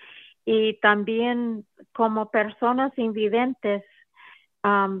paso. Y también como personas invidentes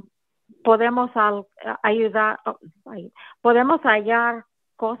podemos hallar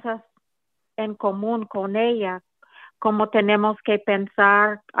cosas en común con ella, como tenemos que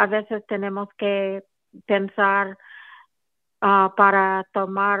pensar. A veces tenemos que pensar para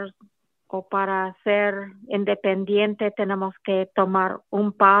tomar o para ser independiente, tenemos que tomar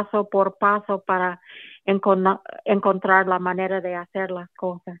un paso por paso para encontrar la manera de hacer las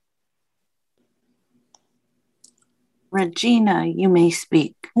cosas. Regina, you may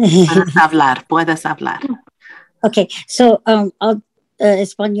speak. Puedes hablar. Okay, so I'll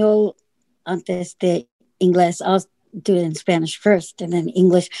español antes de inglés. I'll do it in Spanish first and then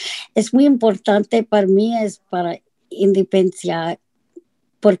English. Es muy importante para mí, es para independencia,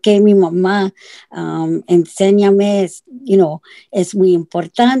 porque mi mamá enséñame, es muy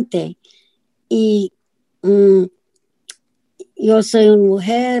importante. Y yo soy una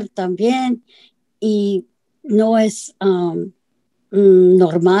mujer también, y no es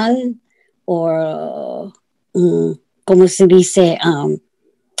normal o como se dice,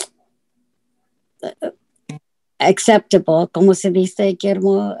 acceptable, como se dice,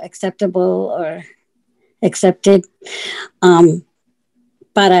 Guillermo, acceptable or accepted,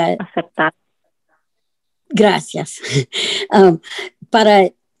 para aceptar. Gracias.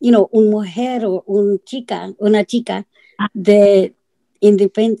 Para, una mujer o una chica de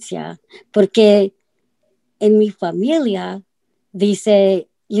independencia, porque en mi familia dice,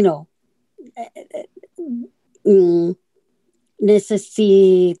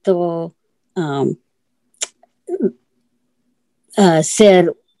 necesito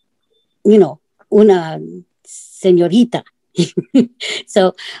ser, una señorita.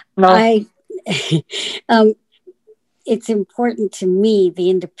 So no. It's important to me, the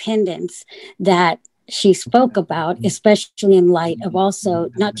independence that she spoke about, especially in light of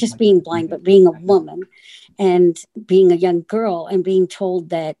also not just being blind, but being a woman and being a young girl and being told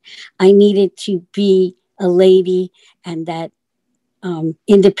that I needed to be a lady, and that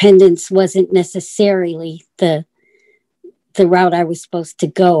independence wasn't necessarily the route I was supposed to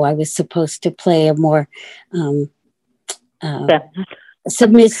go. I was supposed to play a more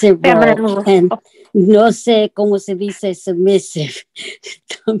submissive role. And no sé cómo se dice submissive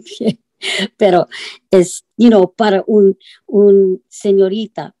también. Pero es, para un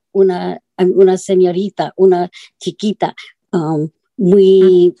señorita, una señorita, una chiquita,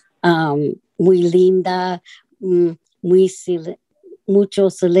 muy linda, mucho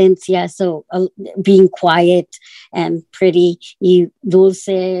silencio, so being quiet and pretty, y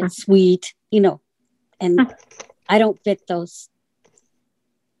dulce, sweet, and I don't fit those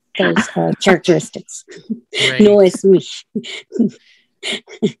characteristics. Right. No es me.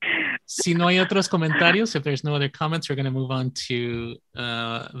 Si no hay otros comentarios, if there's no other comments, we're going to move on to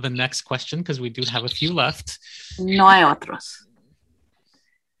the next question because we do have a few left. No hay otros.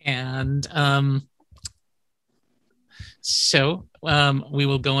 And so we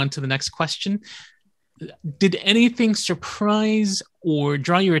will go on to the next question. Did anything surprise or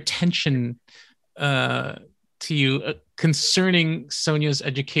draw your attention to you concerning Sonia's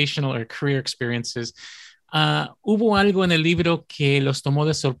educational or career experiences? ¿Hubo algo en el libro que los tomó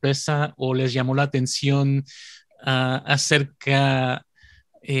de sorpresa o les llamó la atención acerca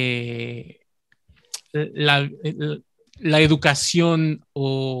la educación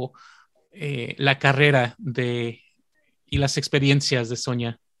o la carrera y las experiencias de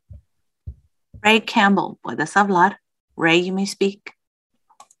Sonia? Ray Campbell, puedes hablar. Ray, you may speak.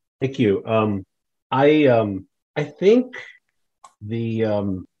 Thank you. I think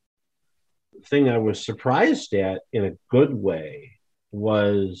the thing I was surprised at in a good way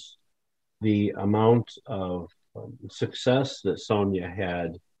was the amount of success that Sonia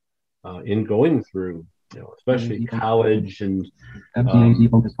had in going through, especially college and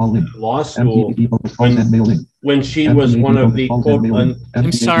law school. When she was one of the quote.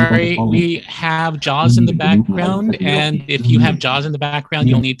 I'm sorry, we have Jaws in the background, and if you have Jaws in the background,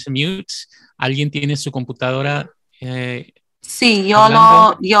 you'll need to mute. ¿Alguien tiene su computadora? Sí, yo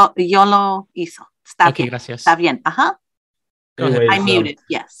lo hizo. Está okay, bien. Gracias. Está bien. Ajá. Anyways, I muted,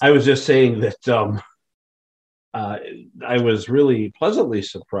 yes. I was just saying that I was really pleasantly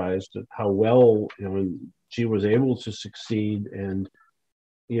surprised at how well she was able to succeed and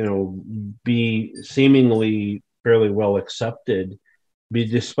be seemingly fairly well accepted,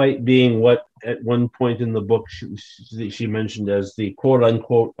 despite being what at one point in the book she mentioned as the quote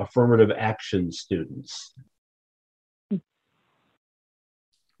unquote affirmative action students.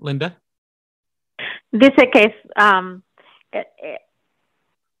 Linda? Dice que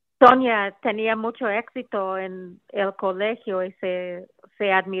Sonia tenía mucho éxito en el colegio y se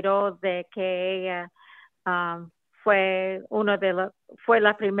admiró de que ella fue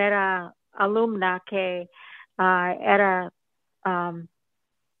la primera alumna que era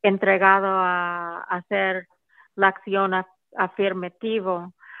entregado a hacer la acción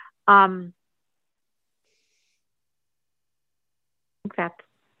afirmativa. I think that's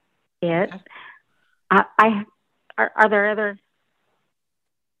it. Are there other?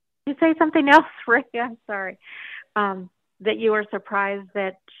 Did you say something else, Ray? I'm sorry. That you were surprised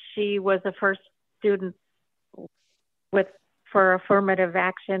that she was the first student for affirmative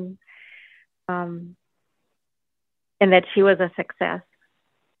action, and that she was a success.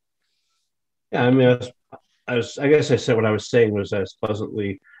 Yeah, I mean, I guess I said what I was saying was I was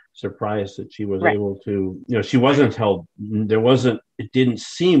pleasantly surprised that she was able to, she wasn't held, it didn't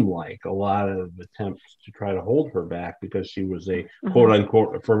seem like a lot of attempts to try to hold her back because she was a quote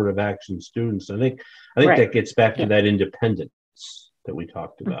unquote affirmative action student. So I think that gets back to that independence that we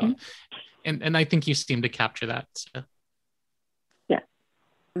talked about. And I think you seem to capture that. So. Yeah.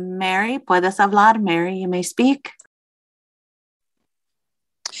 Mary, puedes hablar. Mary, you may speak.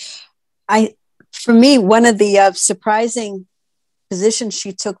 For me, one of the surprising position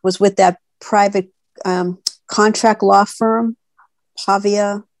she took was with that private contract law firm,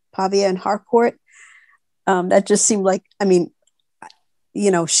 Pavia and Harcourt. That just seemed like,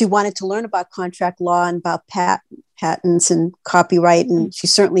 she wanted to learn about contract law and about patents and copyright, and she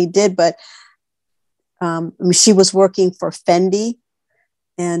certainly did. But she was working for Fendi,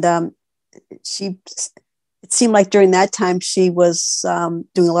 and it seemed like during that time she was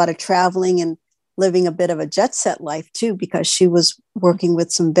doing a lot of traveling and living a bit of a jet set life too, because she was working with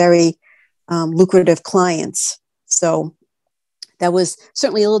some very lucrative clients. So that was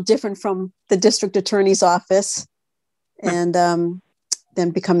certainly a little different from the district attorney's office and then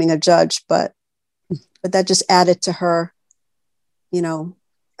becoming a judge. But that just added to her,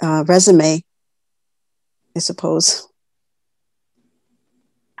 resume, I suppose.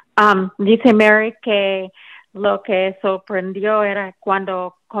 Dice Mary que lo que sorprendió era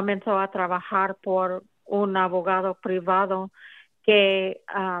cuando comenzó a trabajar por un abogado privado que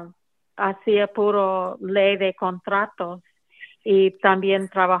hacía puro ley de contratos y también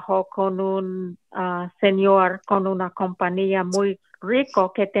trabajó con un señor con una compañía muy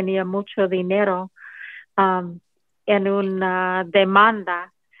rico que tenía mucho dinero en una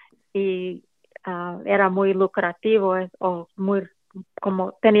demanda y era muy lucrativo o muy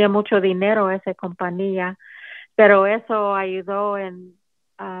como tenía mucho dinero esa compañía, pero eso ayudó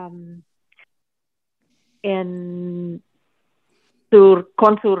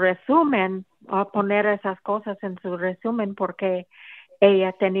con su resumen, a poner esas cosas en su resumen porque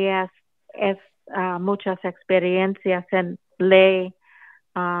ella tenía muchas experiencias en ley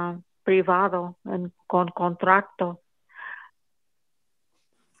privado, con contratos.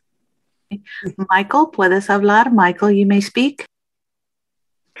 Michael, ¿puedes hablar? Michael, you may speak.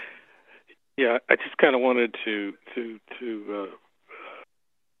 Yeah, I just kind of wanted to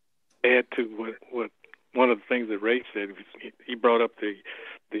add to what one of the things that Ray said. He brought up the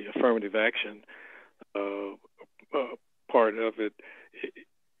affirmative action part of it,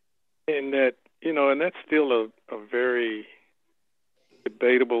 and that and that's still a very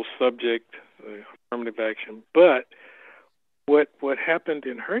debatable subject, affirmative action. But what happened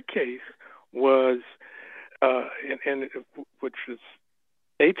in her case was, and which was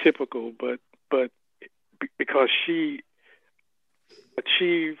atypical, but because she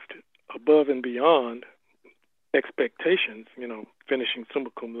achieved above and beyond expectations, finishing summa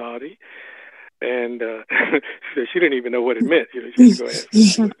cum laude, and she didn't even know what it meant. She go ask.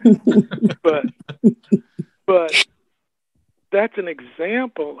 But that's an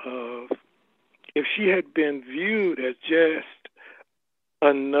example of, if she had been viewed as just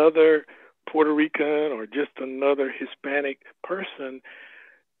another Puerto Rican or just another Hispanic person,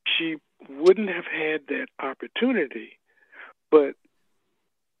 she wouldn't have had that opportunity. But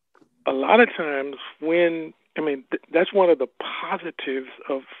a lot of times that's one of the positives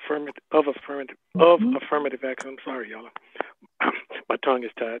of affirmative action. I'm sorry, y'all. My tongue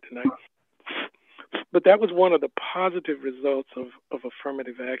is tied tonight. But that was one of the positive results of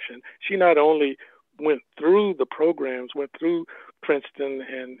affirmative action. She not only went through the programs, went through Princeton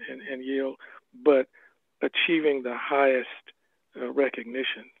and Yale, but achieving the highest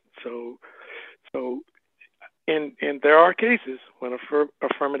recognition. So, and there are cases when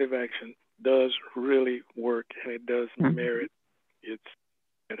affirmative action does really work and it does merit its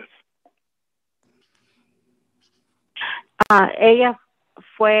status. Ella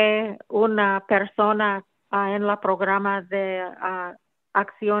fue una persona en la programa de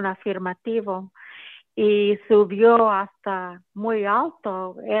acción afirmativo y subió hasta muy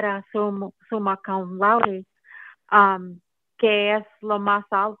alto, era summa cum laude, que es lo más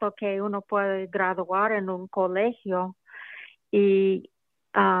alto que uno puede graduar en un colegio, y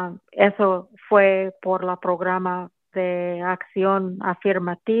eso fue por la programa de acción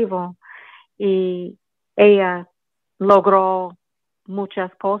afirmativo, y ella logró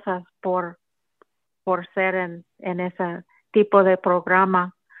muchas cosas por ser en ese tipo de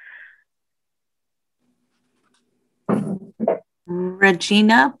programa.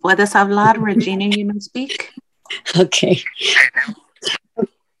 Regina, ¿puedes hablar? Regina, you may speak. Okay.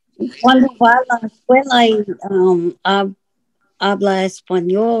 Cuando va a la escuela y habla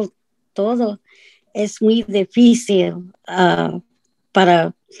español, todo es muy difícil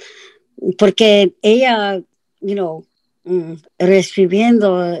porque ella,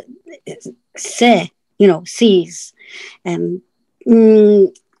 recibiendo C's, and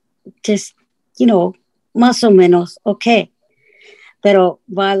just, más o menos, okay. Pero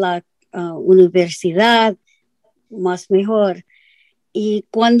va a la universidad, más mejor. Y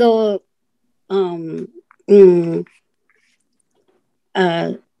cuando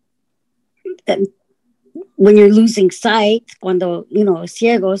when you're losing sight, cuando,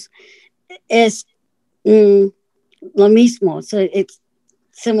 ciegos, es lo mismo. So it's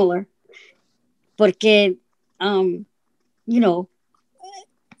similar. Porque,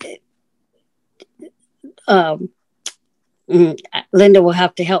 Linda will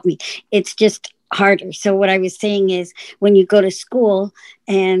have to help me. It's just harder. So what I was saying is, when you go to school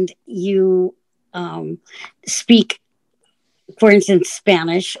and you speak, for instance,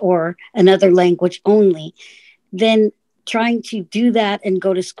 Spanish or another language only, then trying to do that and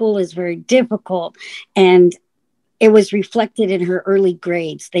go to school is very difficult. And it was reflected in her early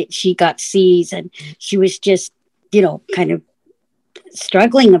grades that she got C's, and she was just, kind of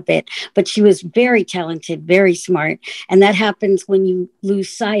struggling a bit, but she was very talented, very smart. And that happens when you lose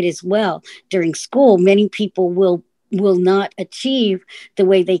sight as well. During school, many people will will not achieve the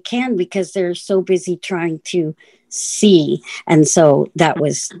way they can because they're so busy trying to see. And so that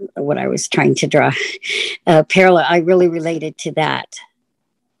was what I was trying to draw. Parallel, I really related to that.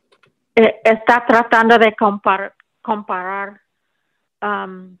 Está tratando de comparar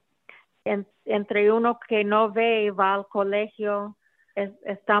entre uno que no ve y va al colegio.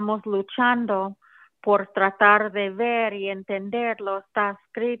 Estamos luchando por tratar de ver y entenderlo, está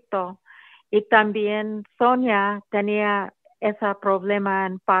escrito. Y también Sonia tenía ese problema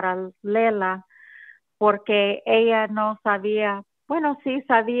en paralela porque ella no sabía, bueno, sí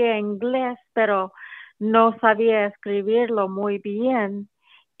sabía inglés, pero no sabía escribirlo muy bien.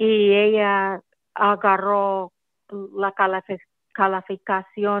 Y ella agarró la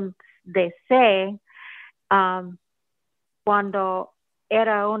calificación de C cuando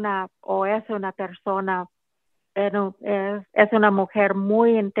era es una persona, es una mujer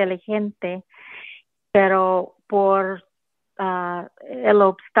muy inteligente, pero por el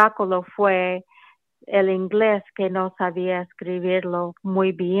obstáculo fue el inglés que no sabía escribirlo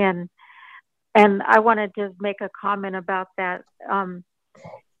muy bien. And I want to just make a comment about that.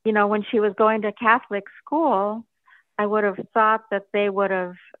 You know, when she was going to Catholic school, I would have thought that they would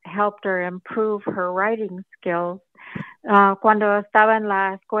have helped her improve her writing skills. Cuando estaba en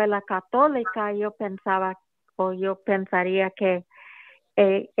la escuela católica, yo pensaría que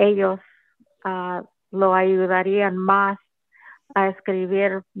ellos lo ayudarían más a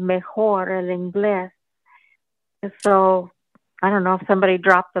escribir mejor el inglés. So, I don't know if somebody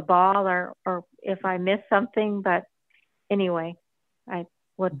dropped the ball or if I missed something, but anyway, I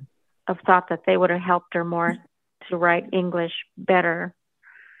would have thought that they would have helped her more to write English better.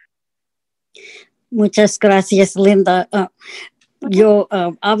 Muchas gracias, Linda. Yo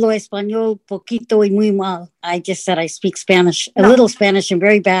hablo español poquito y muy mal. I just said I speak Spanish, a little Spanish and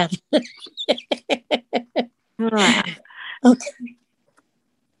very bad. Okay.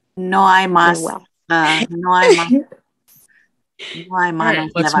 No hay más. No hay más. No hay más.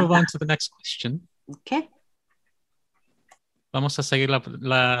 Right, let's move on to the next question. Okay. Vamos a seguir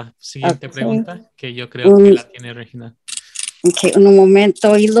la siguiente pregunta que yo creo que la tiene Regina. Okay, un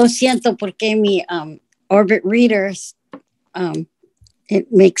momento. Y lo siento porque mi Orbit readers,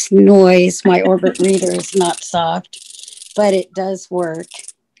 it makes noise. My Orbit reader is not soft, but it does work.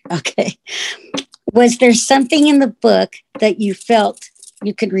 Okay. Was there something in the book that you felt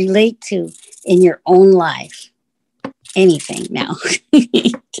you could relate to in your own life? Anything now.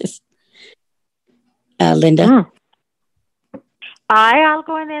 Just, Linda. ¿Hay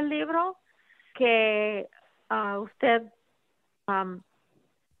algo en el libro que usted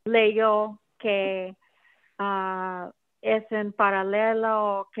leyó que es en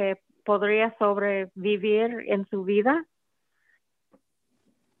paralelo o que podría sobrevivir en su vida?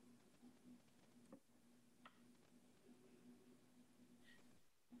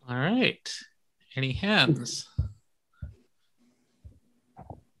 All right. Any hands?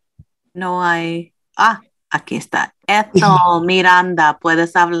 No hay. Aquí está. Ethel Miranda,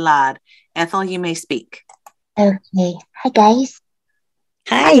 puedes hablar. Ethel, you may speak. Okay. Hi, guys.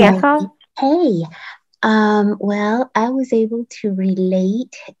 Hi, Ethel. Hey. Well, I was able to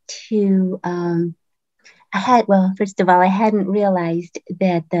relate to, first of all, I hadn't realized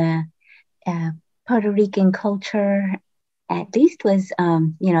that the Puerto Rican culture at least was, I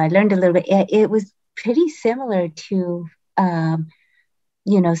learned a little bit. It was pretty similar to,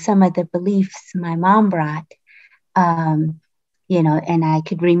 some of the beliefs my mom brought, and I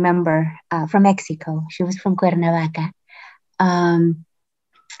could remember from Mexico. She was from Cuernavaca. And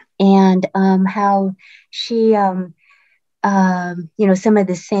how she, some of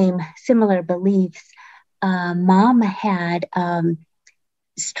the similar beliefs. Mom had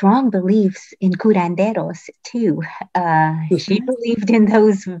strong beliefs in curanderos too. She believed in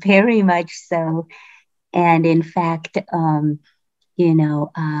those very much so. And in fact,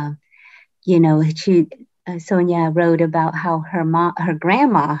 Sonia wrote about how her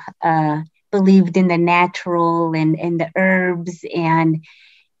grandma believed in the natural and the herbs, and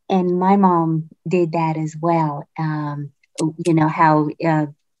my mom did that as well. How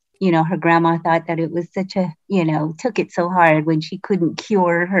her grandma thought that it was such a, took it so hard when she couldn't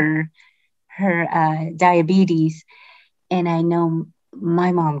cure her diabetes. And I know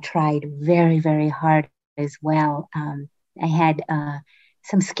my mom tried very, very hard as well. I had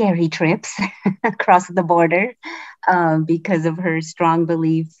some scary trips across the border because of her strong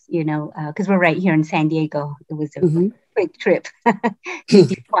beliefs, because we're right here in San Diego. It was a quick trip to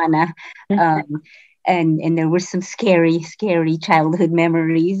Tijuana. And there were some scary childhood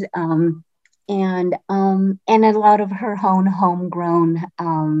memories, and a lot of her own homegrown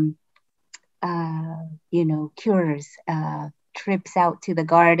cures, trips out to the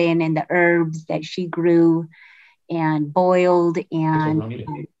garden and the herbs that she grew and boiled, and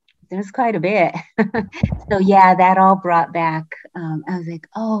there's quite a bit. So yeah, that all brought back. I was like,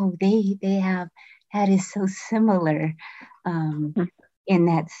 oh, they have, that is so similar in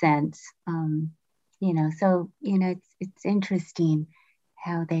that sense. So it's interesting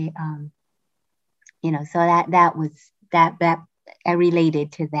how they so that was that I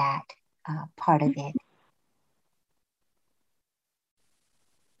related to that part of it.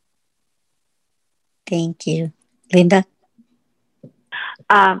 Thank you. Linda?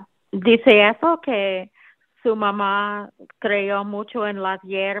 Dice eso, que su mamá creyó mucho en las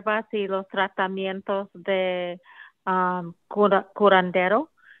hierbas y los tratamientos de curandero,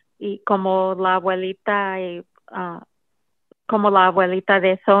 y como la abuelita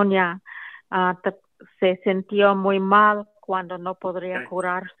de Sonia se sintió muy mal cuando no podría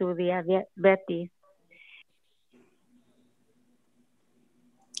curar su diabetes.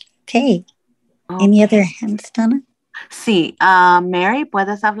 Okay. Any other hands, Donna? Sí. Mary,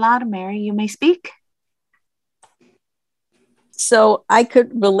 ¿puedes hablar? Mary, you may speak. So I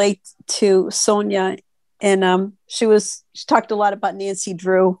could relate to Sonia, and she talked a lot about Nancy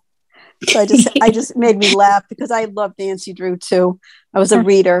Drew. So I just made me laugh because I love Nancy Drew too. I was a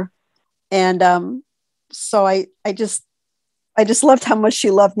reader, and so I just loved how much she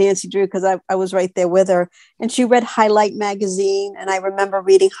loved Nancy Drew, because I was right there with her. And she read Highlight magazine, and I remember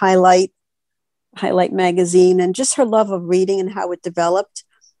reading Highlight magazine, and just her love of reading and how it developed.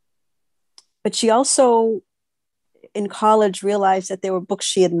 But she also, in college, realized that there were books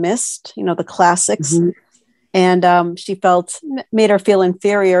she had missed, the classics, and she made her feel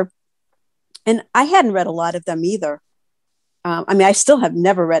inferior. And I hadn't read a lot of them either. I still have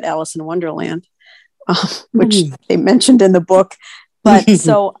never read Alice in Wonderland, which they mentioned in the book. But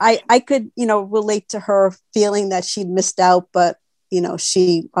so I could, relate to her feeling that she'd missed out, but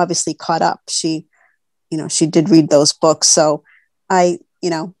she obviously caught up. She did read those books. So I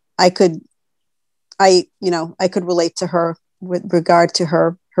could relate to her with regard to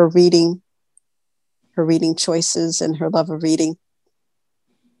her reading choices and her love of reading.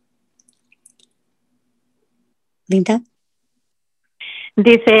 Linda?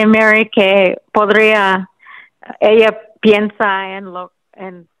 Dice Mary que ella piensa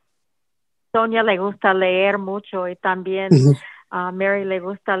en Sonia le gusta leer mucho, y también Mary le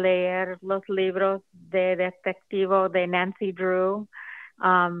gusta leer los libros de detectivo de Nancy Drew,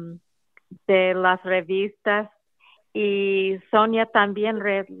 de las revistas, y Sonia también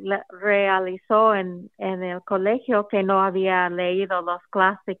realizó en el colegio que no había leído los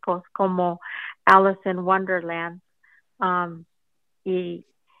clásicos como Alice in Wonderland, y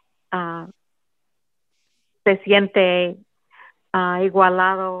se siente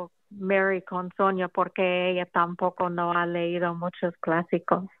igualado Mary con Sonia porque ella tampoco no ha leído muchos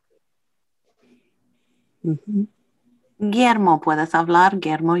clásicos. Guillermo, ¿puedes hablar?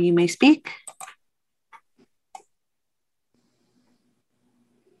 Guillermo, you may speak.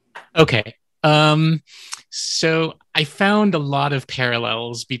 Okay. So I found a lot of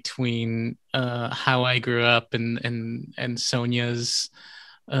parallels between how I grew up and Sonia's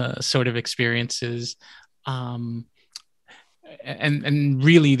sort of experiences. And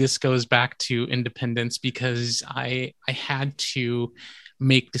really this goes back to independence, because I had to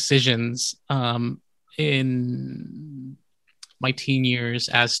make decisions in my teen years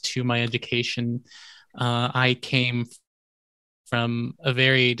as to my education. I came from a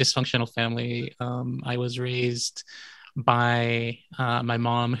very dysfunctional family. I was raised by my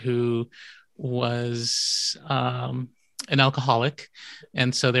mom, who was an alcoholic,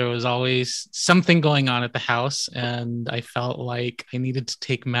 and so there was always something going on at the house, and I felt like I needed to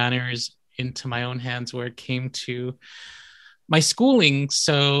take matters into my own hands where it came to my schooling.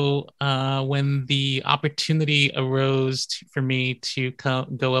 So when the opportunity arose for me to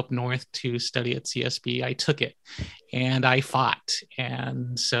go up north to study at CSB, I took it and I fought.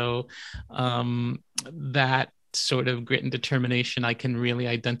 And so that sort of grit and determination I can really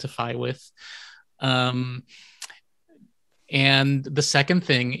identify with. And the second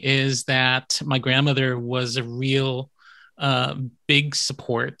thing is that my grandmother was a real big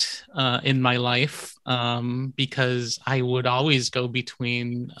support in my life, because I would always go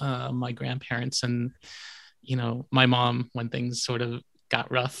between my grandparents and, my mom when things sort of got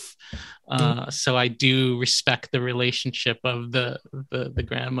rough. So I do respect the relationship of the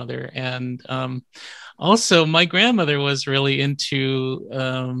grandmother. And also my grandmother was really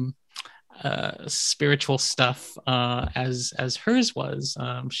into spiritual stuff as hers was.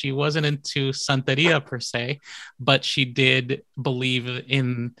 She wasn't into Santeria per se, but she did believe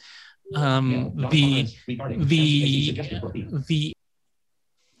in the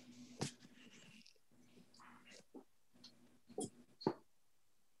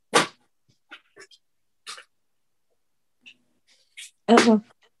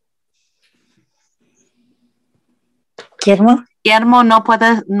Guillermo? Guillermo, no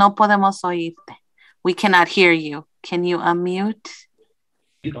podemos oírte. We cannot hear you. Can you unmute?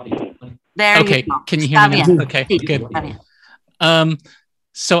 There okay, you go. can you hear me now? Bien. Okay, Sí, good. Está bien.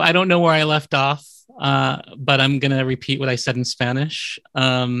 So I don't know where I left off, but I'm going to repeat what I said in Spanish.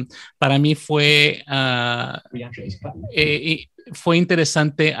 Para mí fue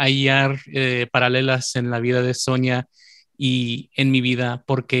interesante hallar paralelas en la vida de Sonia y en mi vida,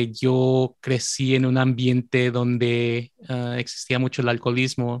 porque yo crecí en un ambiente donde existía mucho el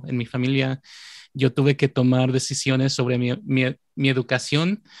alcoholismo en mi familia. Yo tuve que tomar decisiones sobre mi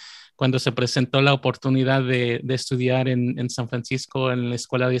educación. Cuando se presentó la oportunidad de estudiar en San Francisco en la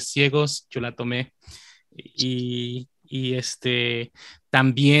Escuela de Ciegos, yo la tomé. Y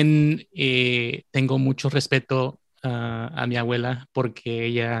también tengo mucho respeto a mi abuela porque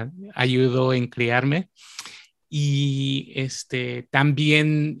ella ayudó en criarme. Y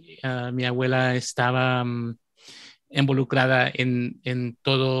también mi abuela estaba involucrada en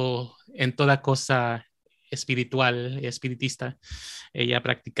toda cosa espiritual, espiritista. Ella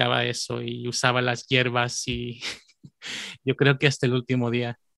practicaba eso y usaba las hierbas y yo creo que hasta el último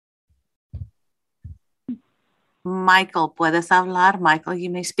día. Michael, ¿puedes hablar? Michael, you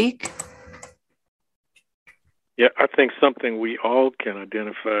may speak. Yeah, I think something we all can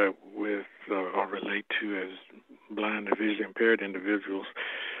identify with or relate to as blind or visually impaired individuals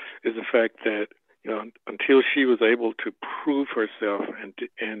is the fact that, you know, until she was able to prove herself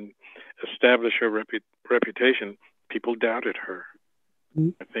and establish her reputation, people doubted her.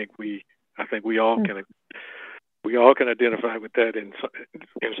 Mm-hmm. I think we all can identify with that in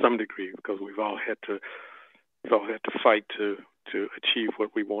some degree, because we've all had to fight to achieve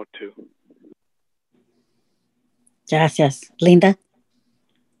what we want to. Gracias. Linda.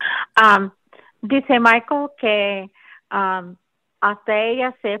 Dice Michael que hasta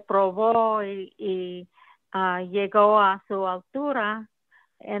ella se probó y llegó a su altura,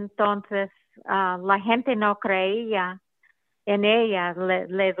 entonces la gente no creía en ella,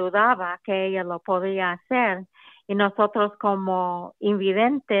 le dudaba que ella lo podía hacer, y nosotros como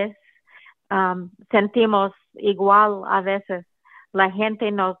invidentes sentimos igual a veces. La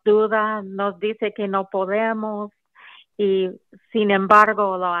gente nos duda, nos dice que no podemos, y sin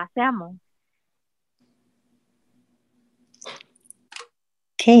embargo lo hacemos.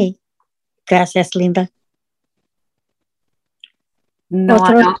 Ok, gracias, Linda. No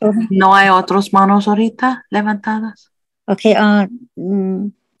hay otros manos ahorita levantadas. Ok,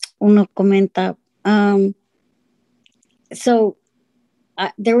 uno comenta. So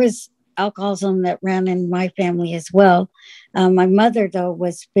there was alcoholism that ran in my family as well. My mother, though,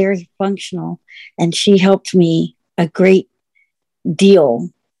 was very functional, and she helped me a great deal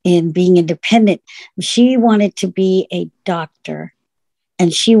in being independent. She wanted to be a doctor,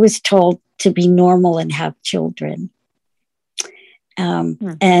 and she was told to be normal and have children.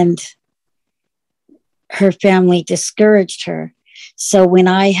 And her family discouraged her. So when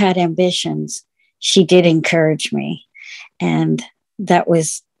I had ambitions, she did encourage me, and that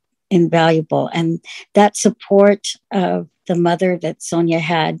was invaluable. And that support of the mother that Sonia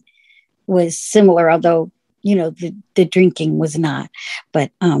had was similar, although, you know, the drinking was not,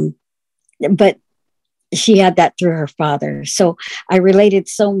 but she had that through her father. So I related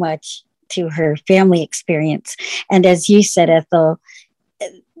so much to her family experience. And as you said, Ethel,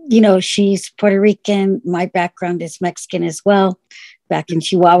 you know, she's Puerto Rican. My background is Mexican as well, back in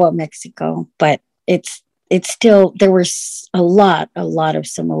Chihuahua, Mexico. But it's still, there was a lot of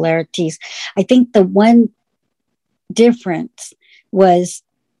similarities. I think the one difference was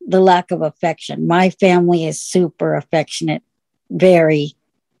the lack of affection. My family is super affectionate, very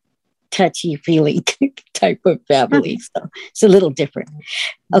touchy-feely type of family. So it's a little different.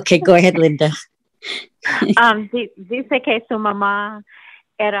 Okay, go ahead, Linda. Dice que su mamá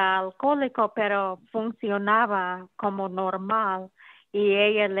era alcohólico, pero funcionaba como normal, y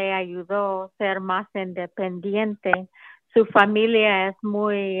ella le ayudó a ser más independiente. Su familia es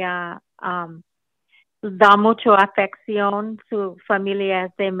muy, da mucho afección. Su familia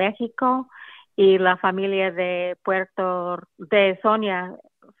es de México, y la familia de Sonia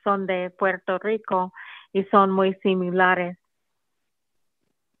son de Puerto Rico, y son muy similares.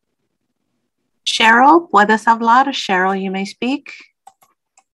 Cheryl, ¿puedes hablar? Cheryl, you may speak.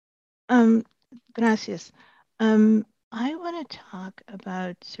 Gracias. I want to talk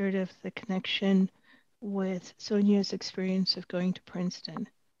about sort of the connection with Sonia's experience of going to Princeton.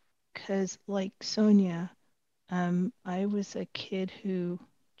 because like Sonia, I was a kid who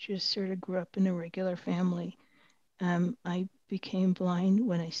just sort of grew up in a regular family. I became blind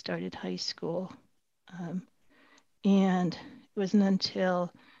when I started high school. And it wasn't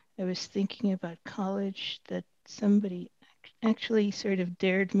until I was thinking about college that somebody actually sort of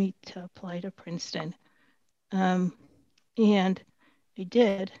dared me to apply to Princeton. And I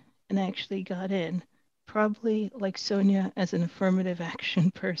did, and I actually got in, probably like Sonia as an affirmative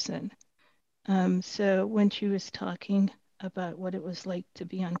action person. So when she was talking about what it was like to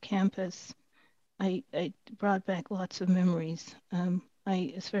be on campus, I brought back lots of memories.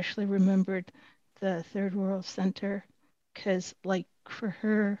 I especially remembered the Third World Center because, like, for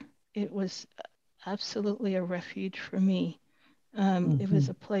her, it was absolutely a refuge for me. It was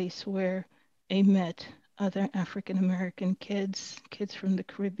a place where I met other African American kids from the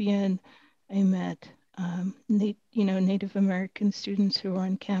Caribbean. I met, Native American students who were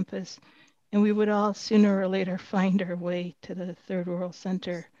on campus, and we would all sooner or later find our way to the Third World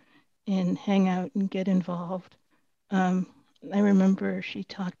Center and hang out and get involved. I remember she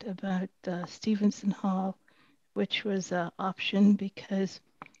talked about Stevenson Hall, which was an option because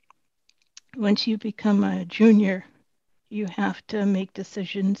once you become a junior, you have to make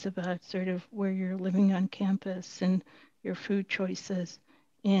decisions about sort of where you're living on campus and your food choices.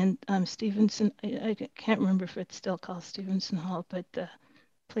 And Stevenson, I can't remember if it's still called Stevenson Hall, but the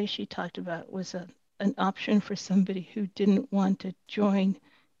place she talked about was an option for somebody who didn't want to join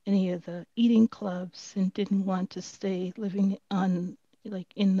any of the eating clubs and didn't want to stay living on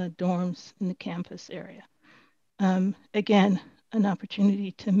in the dorms in the campus area. Again, an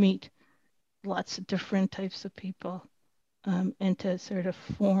opportunity to meet lots of different types of people and to sort of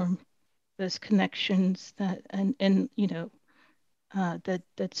form those connections that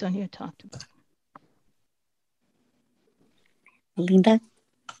that Sonia talked about. Linda?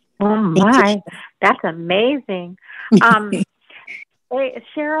 Oh my, that's amazing.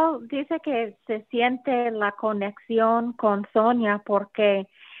 Cheryl dice que se siente la conexión con Sonia porque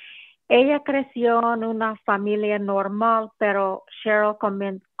ella creció en una familia normal, pero Cheryl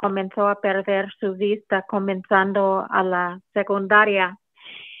comenzó a perder su vista comenzando a la secundaria.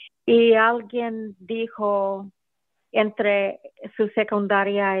 Y alguien dijo entre su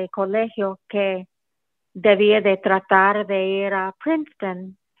secundaria y colegio que debía de tratar de ir a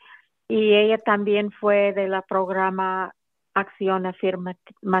Princeton. Y ella también fue de la programa Acción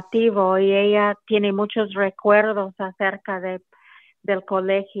Afirmativo y ella tiene muchos recuerdos acerca del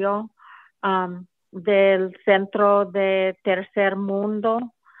colegio, del centro de tercer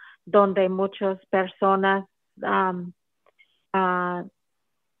mundo, donde muchas personas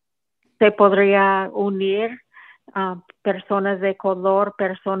se podría unir, personas de color,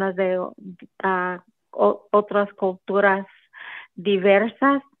 personas de otras culturas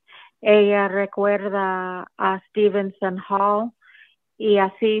diversas. Ella recuerda a Stevenson Hall y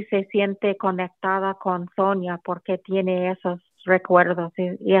así se siente conectada con Sonia porque tiene esos recuerdos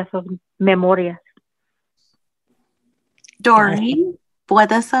y esas memorias. Doreen,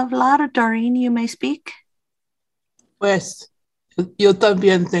 ¿puedes hablar? Doreen, you may speak. Pues yo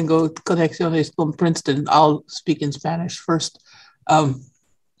también tengo conexiones con Princeton. I'll speak in Spanish first.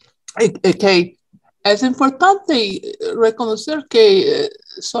 Que es importante reconocer que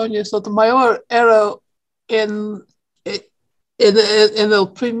Sonia Sotomayor era en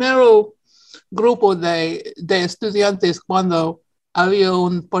el primer grupo de estudiantes cuando había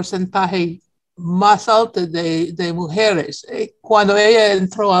un porcentaje más alto de mujeres. Cuando ella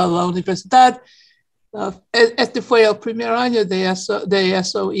entró a la universidad, este fue el primer año de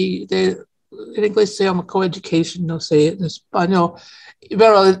eso y en inglés se llama coeducation, no sé en español,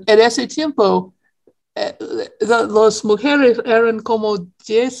 pero en ese tiempo las mujeres eran como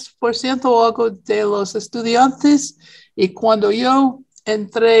 10% o algo de los estudiantes y cuando yo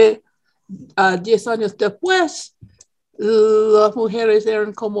entré 10 años después, las mujeres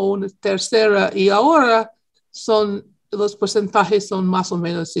eran como una tercera y ahora los porcentajes son más o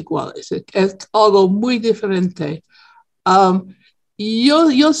menos iguales. Es algo muy diferente.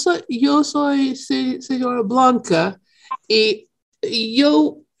 Yo soy señora Blanca y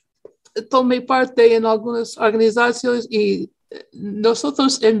yo tomé parte en algunas organizaciones y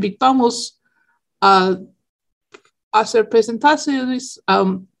nosotros invitamos a hacer presentaciones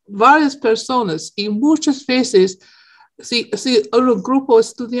a varias personas y muchas veces si un grupo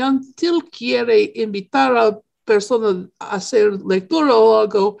estudiantil quiere invitar a personas a hacer lectura o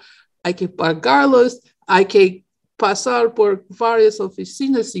algo, hay que pagarlos, hay que pasar por varias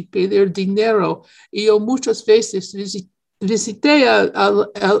oficinas y pedir dinero. Y yo muchas veces visité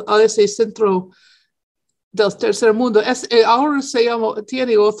a ese centro del tercer mundo. Ahora se llama,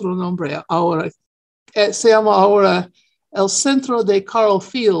 tiene otro nombre ahora. Se llama ahora el Centro de Carl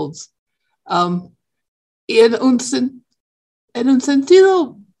Fields. Y en un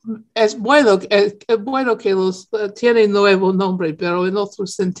sentido es bueno que los tienen nuevo nombre, pero en otro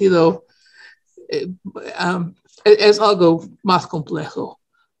sentido es algo más complejo.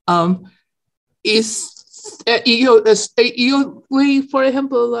 Y yo leí, por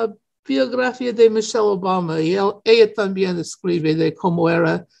ejemplo, la biografía de Michelle Obama y ella también escribe de cómo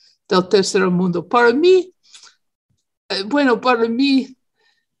era del tercer mundo. Para mí,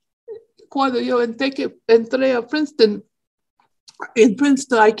 cuando yo entré a Princeton, en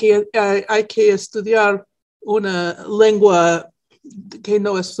Princeton hay que estudiar una lengua que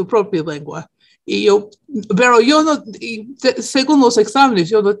no es su propia lengua. Pero yo no, según los exámenes,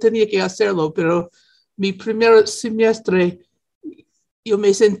 yo no tenía que hacerlo, pero mi primer semestre yo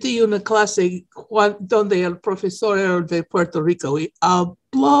me sentí en una clase donde el profesor era de Puerto Rico y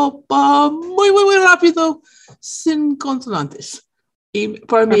hablaba muy, muy, muy rápido, sin consonantes. Y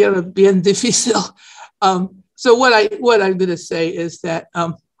para mí era bien difícil. So what I'm going to say is that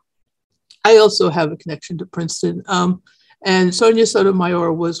I also have a connection to Princeton. And Sonia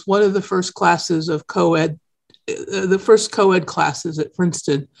Sotomayor was one of the first classes of co-ed, the first co-ed classes at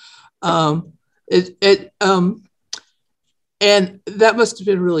Princeton. And that must have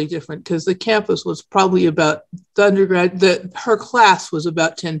been really different because the campus was probably about the undergrad, her class was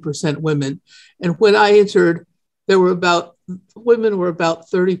about 10% women. And when I entered, women were about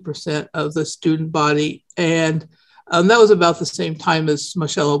 30% of the student body. And that was about the same time as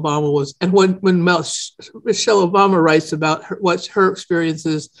Michelle Obama was. And when Michelle Obama writes about what her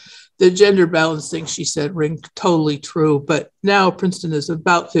experiences, the gender balance thing she said ring totally true. But now Princeton is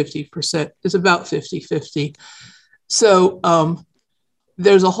about 50%, is about 50-50. So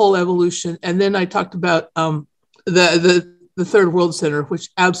there's a whole evolution. And then I talked about the Third World Center, which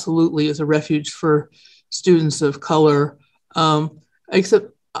absolutely is a refuge for students of color,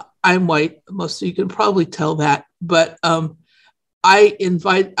 except I'm white. Most of you can probably tell that. But I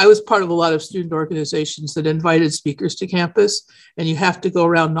was part of a lot of student organizations that invited speakers to campus, and you have to go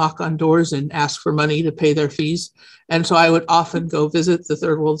around, knock on doors and ask for money to pay their fees. And so I would often go visit the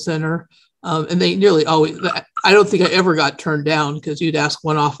Third World Center. And they nearly always, I don't think I ever got turned down because you'd ask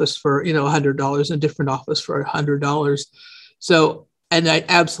one office for, $100, a different office for $100. So, and I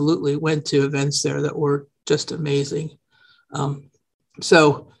absolutely went to events there that were just amazing.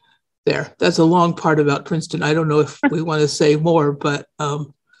 So that's a long part about Princeton. I don't know if we want to say more, but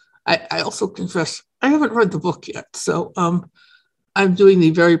I also confess, I haven't read the book yet. So I'm doing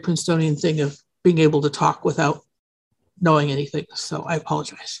the very Princetonian thing of being able to talk without knowing anything. So I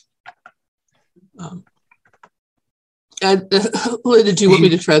apologize. And Linda, do you want me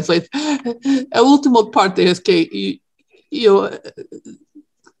to translate? La última parte es que yo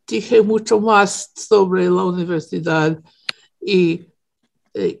dije mucho más sobre la universidad y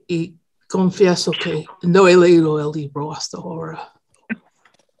confieso que no he leído el libro hasta ahora.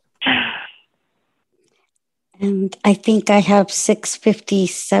 And I think I have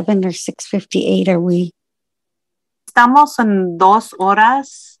 6:57 or 6:58. Are we? Estamos en 2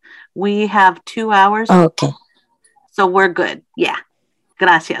 horas. We have 2 hours. Oh, okay. So we're good. Yeah.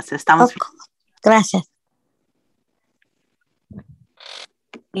 Gracias. Estamos bien. Gracias.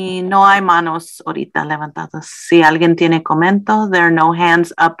 Y no hay manos ahorita levantadas. Si alguien tiene comento, there are no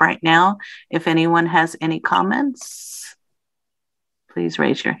hands up right now. If anyone has any comments, please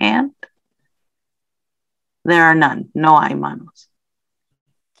raise your hand. There are none. No hay manos.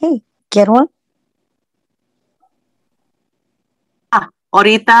 Okay. Get one.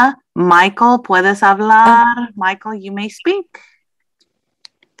 Ahorita, Michael, puedes hablar. Michael, you may speak.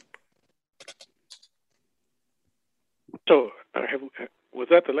 So, was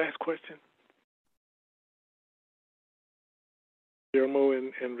that the last question? Guillermo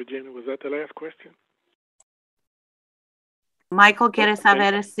and Regina, was that the last question? Michael, ¿quieres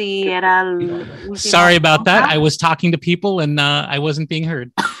saber si era el último? Sorry about that. I was talking to people and I wasn't being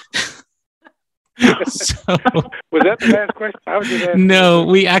heard. So, was that the last question? I was just asking. No,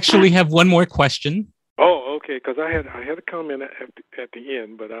 we actually have one more question. Oh, okay. Because I had a comment at the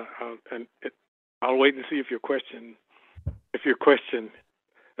end, but I'll wait and see if your question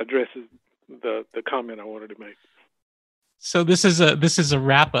addresses the comment I wanted to make. So this is a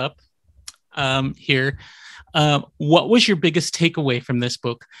wrap up here. What was your biggest takeaway from this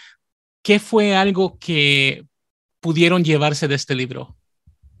book? ¿Qué fue algo que pudieron llevarse de este libro?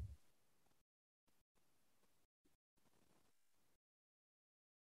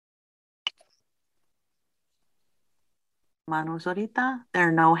 Manos ahorita. There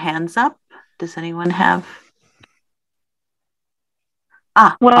are no hands up. Does anyone have?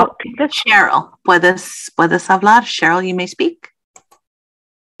 Well, Cheryl, puedes hablar. Cheryl, you may speak.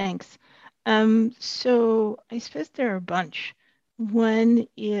 Thanks. So I suppose there are a bunch. One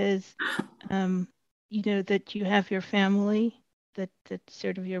is, that you have your family, that's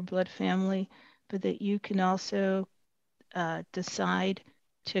sort of your blood family, but that you can also decide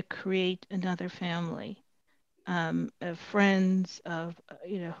to create another family of friends, of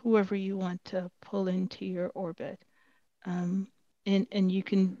whoever you want to pull into your orbit, and you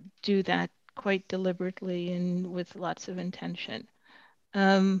can do that quite deliberately and with lots of intention.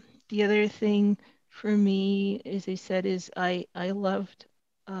 The other thing for me, as I said, is I loved,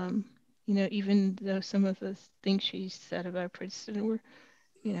 even though some of the things she said about Princeton were,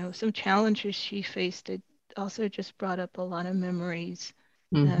 some challenges she faced, it also just brought up a lot of memories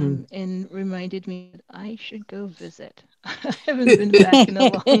and reminded me that I should go visit. I haven't been back in a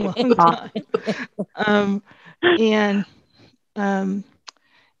long, long time.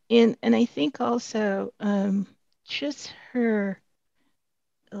 And I think also just her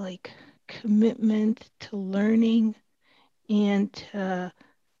commitment to learning and to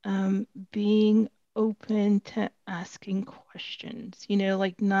being open to asking questions,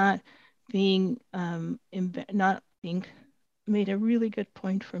 not being made a really good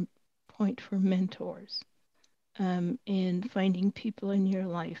point for mentors, and finding people in your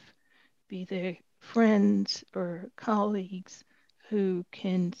life, be they friends or colleagues, who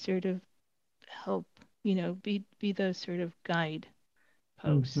can sort of help, be those sort of guide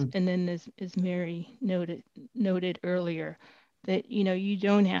posts. And then as Mary noted earlier, that you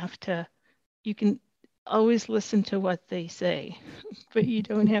don't have to, you can always listen to what they say, but you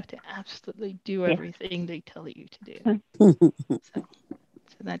don't have to absolutely do everything they tell you to do. So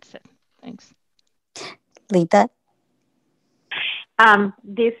that's it. Thanks. Lita.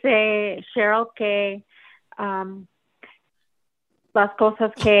 Dice Cheryl que las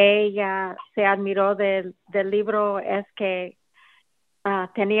cosas que ella se admiró del libro es que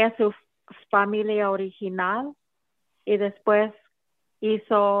tenía su familia original y después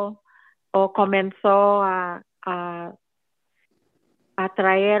hizo o comenzó a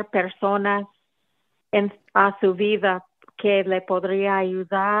traer personas a su vida que le podría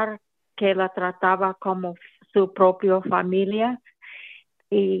ayudar, que la trataba como su propia familia,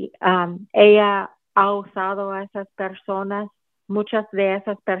 y ella ha usado a esas personas. Muchas de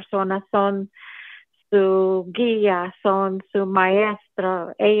esas personas son su guía, son su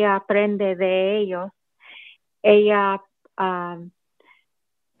maestro. Ella aprende de ellos. Ella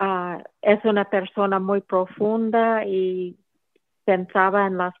es una persona muy profunda y pensaba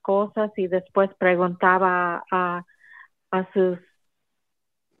en las cosas y después preguntaba a sus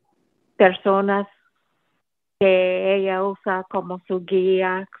personas que ella usa como su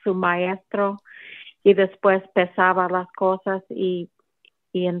guía, su maestro, y después pesaba las cosas y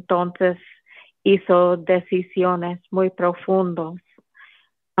entonces hizo decisiones muy profundas.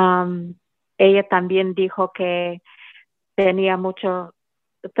 Ella también dijo que traía muchas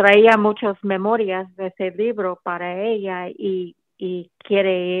memorias de ese libro para ella y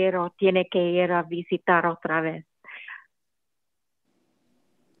quiere ir o tiene que ir a visitar otra vez.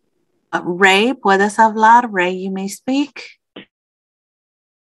 Ray, ¿puedes hablar? Ray, you may speak.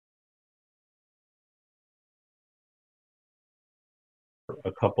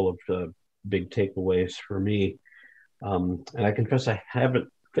 A couple of big takeaways for me. And I confess I haven't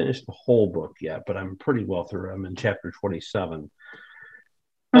finished the whole book yet, but I'm pretty well through. I'm in chapter 27.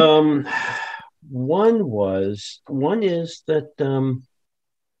 One is that,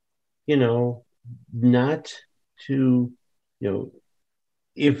 not to,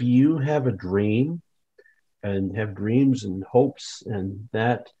 if you have a dream and have dreams and hopes, and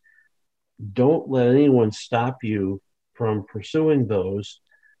that, don't let anyone stop you from pursuing those.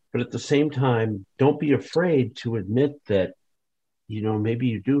 But at the same time, don't be afraid to admit that, maybe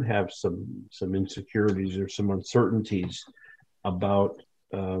you do have some insecurities or some uncertainties about,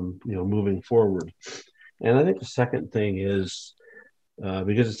 moving forward. And I think the second thing is,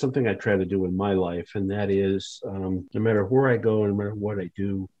 because it's something I try to do in my life, and that is, no matter where I go, no matter what I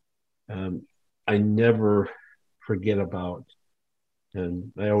do, I never forget about,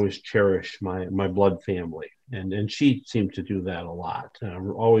 and I always cherish my blood family. And she seemed to do that a lot.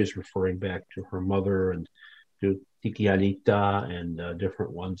 Always referring back to her mother and to Tiki Anita and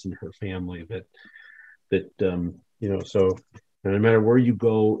different ones in her family that so no matter where you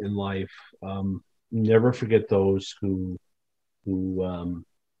go in life, never forget those who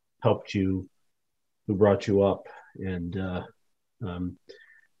helped you, who brought you up, and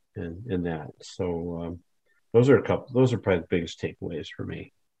that. So those are probably the biggest takeaways for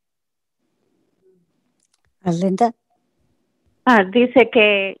me. Linda? Dice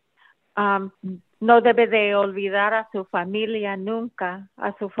que no debe de olvidar a su familia nunca,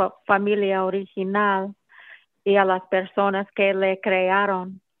 a su familia original y a las personas que le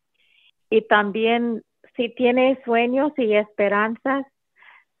crearon. Y también, si tiene sueños y esperanzas,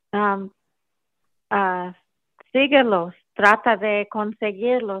 síguelos, trata de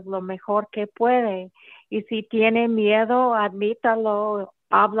conseguirlos lo mejor que puede. Y si tiene miedo, admítalo,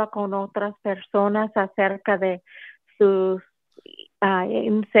 habla con otras personas acerca de sus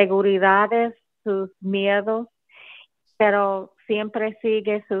inseguridades, sus miedos, pero siempre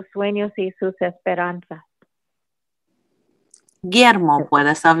sigue sus sueños y sus esperanzas. Guillermo,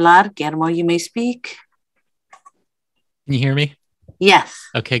 ¿puedes hablar? Guillermo, you may speak. Can you hear me?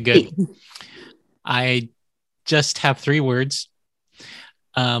 Yes. Okay, good. I just have 3 words.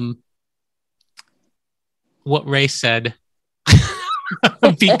 What Ray said,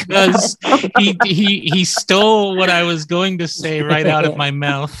 because he stole what I was going to say right out of my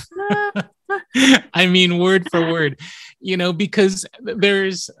mouth. I mean, word for word, because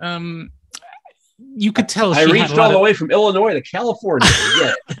there's you could tell I reached all the way from Illinois to California to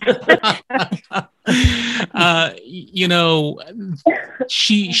get it.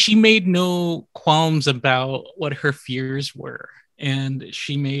 She made no qualms about what her fears were, and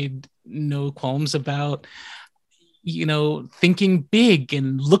she made no qualms about thinking big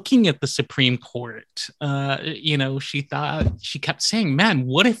and looking at the Supreme Court. She kept saying, man,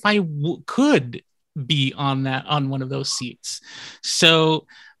 what if I could be on one of those seats? So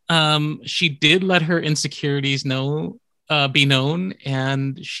she did let her insecurities be known,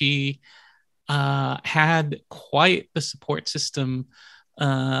 and she had quite the support system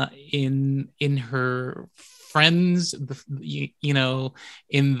in her friends, in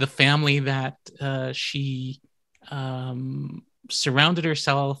the family that she surrounded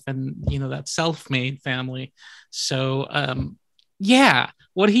herself, and that self-made family. So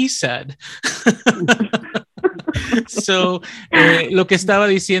what he said. So lo que estaba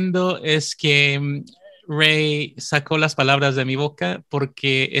diciendo es que Ray sacó las palabras de mi boca,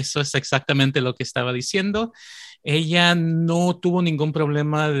 porque eso es exactamente lo que estaba diciendo. Ella no tuvo ningún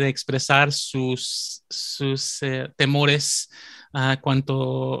problema de expresar sus temores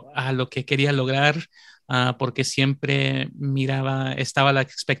cuanto a lo que quería lograr, porque siempre estaba la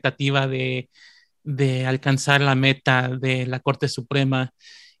expectativa de alcanzar la meta de la Corte Suprema,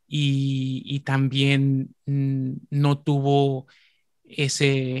 y también no tuvo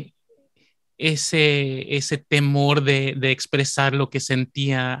ese temor de expresar lo que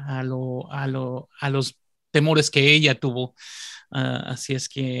sentía a los temores que ella tuvo. Así es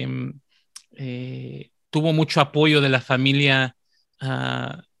que tuvo mucho apoyo de la familia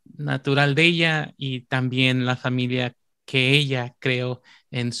natural de ella, y también la familia que ella creó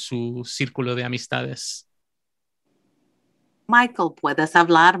en su círculo de amistades. Michael, ¿puedes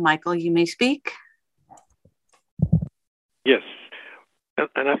hablar? Michael, you may speak. Yes.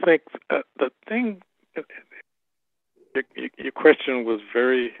 And I think the thing, your question was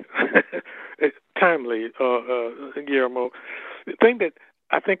very timely, Guillermo. The thing that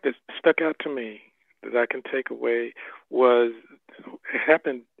I think that stuck out to me that I can take away was, it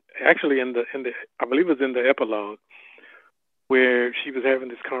happened actually in the I believe it was in the epilogue, where she was having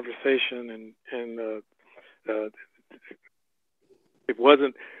this conversation, and it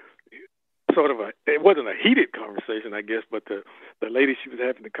wasn't it wasn't a heated conversation, I guess, but the lady she was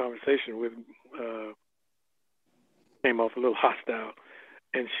having the conversation with came off a little hostile,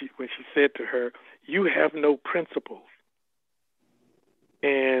 and when she said to her, "You have no principles,"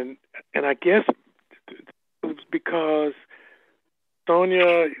 and I guess it was because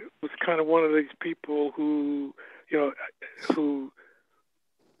Sonia was kind of one of these people who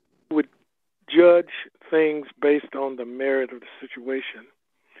would judge things based on the merit of the situation.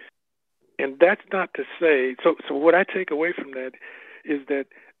 And that's not to say, so what I take away from that is that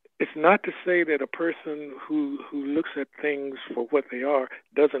it's not to say that a person who looks at things for what they are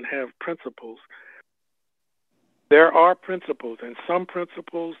doesn't have principles. There are principles, and some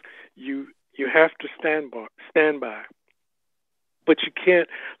principles you have to stand by. But you can't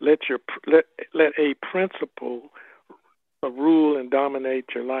let a principle rule and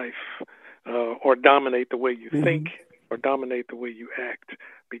dominate your life, or dominate the way you think, or dominate the way you act,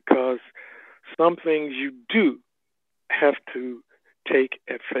 because some things you do have to take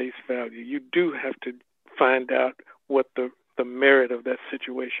at face value. You do have to find out what the merit of that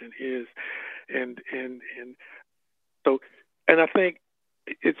situation is, and I think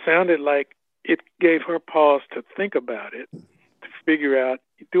it sounded like it gave her pause to think about it, to figure out,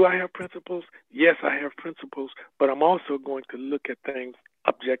 do I have principles? Yes, I have principles, but I'm also going to look at things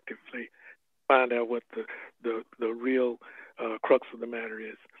objectively. find out what the real crux of the matter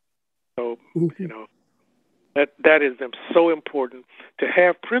is. So, you know, that is so important to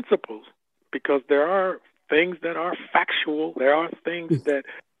have principles, because there are things that are factual. There are things that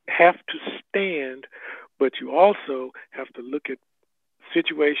have to stand, but you also have to look at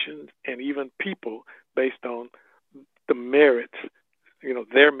situations and even people based on the merits, you know,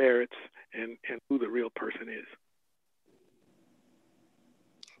 their merits and who the real person is.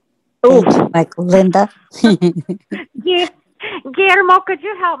 Thank you, Michael. Linda? Yeah. Guillermo, could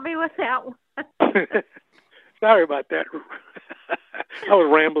you help me with that one? Sorry about that. I was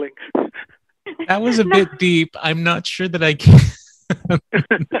rambling. That was a bit deep. I'm not sure that I can.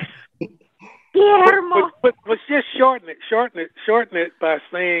 Guillermo. But just shorten it by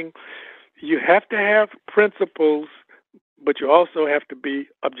saying you have to have principles, but you also have to be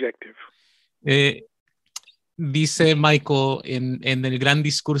objective. Dice Michael en el gran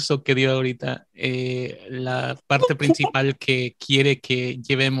discurso que dio ahorita, la parte principal que quiere que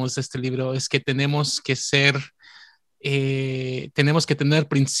llevemos de este libro es que tenemos que tener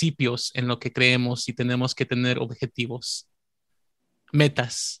principios en lo que creemos y tenemos que tener objetivos,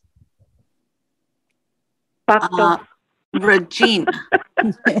 metas. Regina,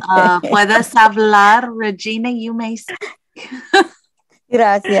 ¿puedes hablar? Regina, you may speak.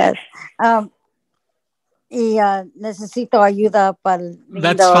 Gracias. Y necesito ayuda para el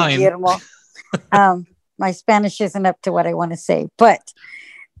That's fine. Guillermo. My Spanish isn't up to what I want to say, but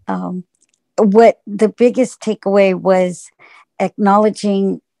what the biggest takeaway was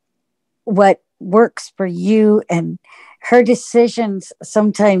acknowledging what works for you, and her decisions.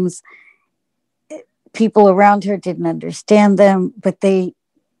 Sometimes people around her didn't understand them, but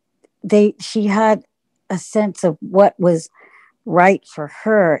she had a sense of what was right for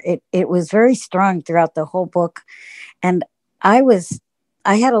her. It was very strong throughout the whole book. And I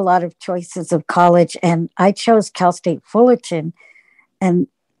had a lot of choices of college, and I chose Cal State Fullerton, and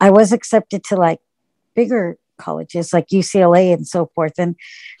I was accepted to like bigger colleges like UCLA and so forth. And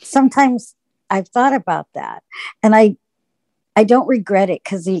sometimes I've thought about that, and I don't regret it,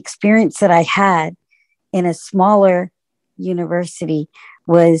 because the experience that I had in a smaller university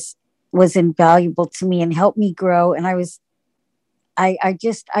was invaluable to me and helped me grow. And I was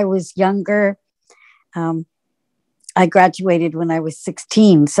younger. I graduated when I was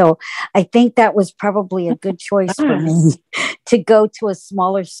 16. So I think that was probably a good choice for me to go to a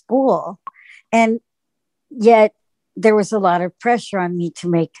smaller school. And yet there was a lot of pressure on me to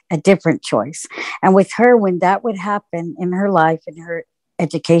make a different choice. And with her, when that would happen in her life, in her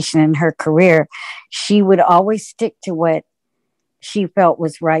education, in her career, she would always stick to what she felt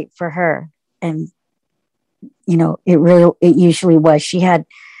was right for her. And you know, it usually was. She had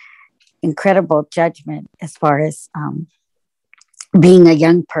incredible judgment as far as being a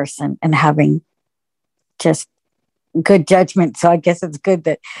young person and having just good judgment. So I guess it's good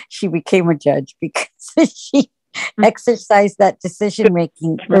that she became a judge, because she exercised that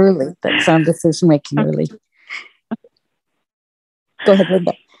decision-making early, that sound decision-making early. Go ahead,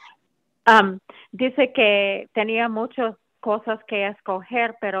 Linda. Dice que tenía muchas cosas que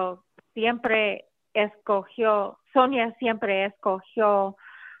escoger, pero Sonia siempre escogió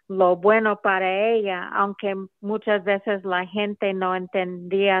lo bueno para ella, aunque muchas veces la gente no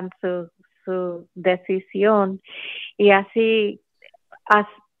entendía su decisión. Y así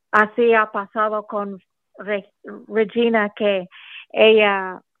ha pasado con Regina, que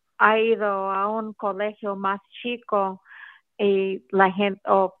ella ha ido a un colegio más chico y la gente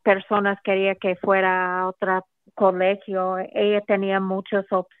o personas querían que fuera a otro colegio. Ella tenía muchas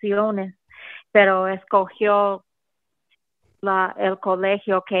opciones, pero escogió el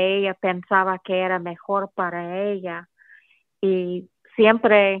colegio que ella pensaba que era mejor para ella. Y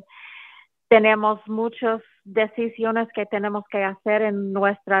siempre tenemos muchas decisiones que tenemos que hacer en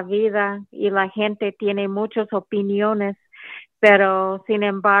nuestra vida, y la gente tiene muchas opiniones, pero sin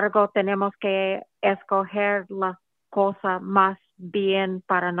embargo tenemos que escoger la cosa más bien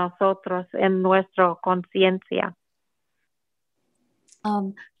para nosotros en nuestra conciencia.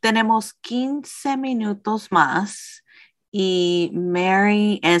 Tenemos 15 minutos más, y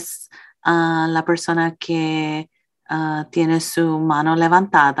Mary es la persona que tiene su mano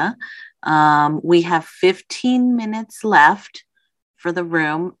levantada. We have 15 minutes left for the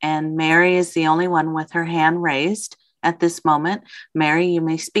room, and Mary is the only one with her hand raised at this moment. Mary, you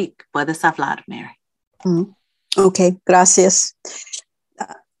may speak. Puedes hablar, Mary. Okay, gracias.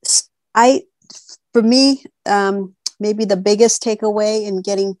 For me, maybe the biggest takeaway in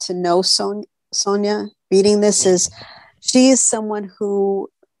getting to know Sonia, reading this, is she is someone who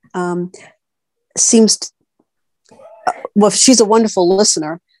seems to, well, she's a wonderful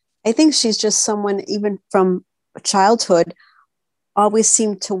listener, I think she's just someone, even from childhood, always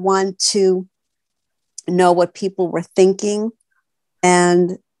seemed to want to know what people were thinking,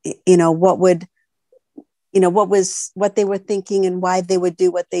 and what they were thinking and why they would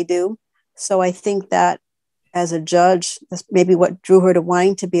do what they do. So I think that as a judge, that's maybe what drew her to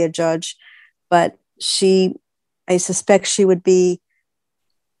wanting to be a judge. But I suspect she would be,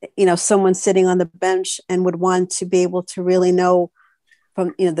 someone sitting on the bench and would want to be able to really know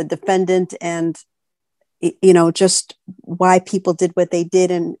from, the defendant and, just why people did what they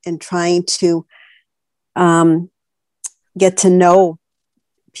did, and trying to get to know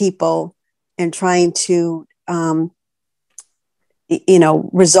people and trying to,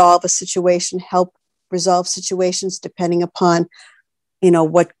 resolve a situation, help resolve situations depending upon,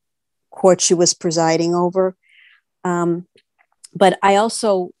 what court she was presiding over. But I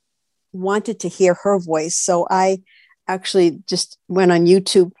also wanted to hear her voice. So I actually just went on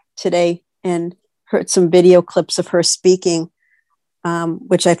YouTube today and heard some video clips of her speaking,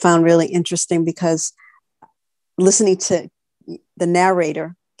 which I found really interesting, because listening to the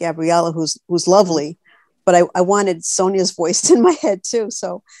narrator, Gabriella, who's lovely, but I wanted Sonia's voice in my head too.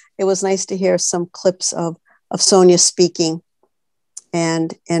 So it was nice to hear some clips of Sonia speaking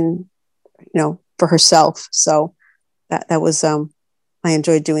and for herself. So that was, I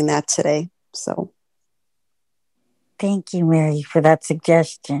enjoyed doing that today. So. Thank you, Mary, for that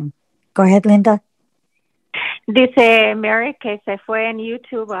suggestion. Go ahead, Linda. Dice Mary que se fue en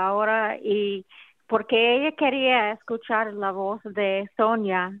YouTube ahora y porque ella quería escuchar la voz de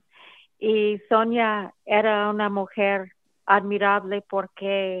Sonia, y Sonia era una mujer admirable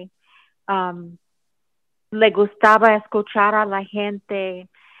porque le gustaba escuchar a la gente,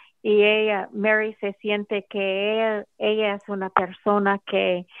 y Mary se siente que ella es una persona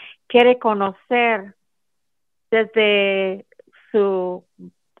que quiere conocer desde su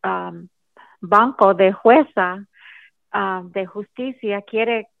banco de jueza de justicia,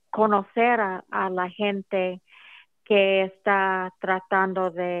 quiere conocer a la gente que está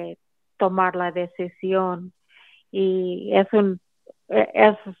tratando de tomar la decisión, y es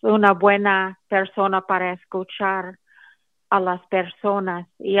una buena persona para escuchar a las personas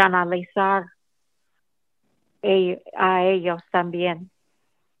y analizar a ellos también.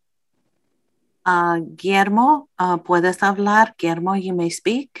 Guillermo, ¿puedes hablar? Guillermo, you may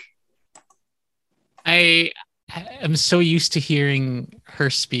speak. I am so used to hearing her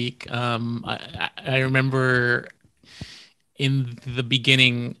speak. I remember in the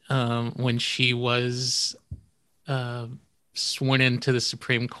beginning when she was sworn into the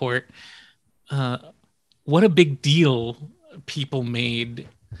Supreme Court, what a big deal people made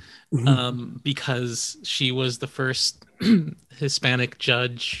because she was the first Hispanic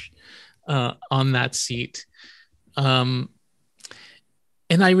judge on that seat. And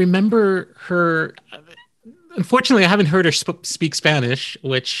I remember her, unfortunately, I haven't heard her speak Spanish,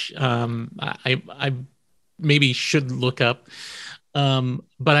 which I maybe should look up.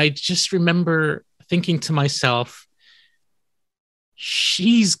 But I just remember thinking to myself,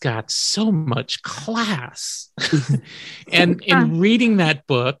 she's got so much class. and in reading that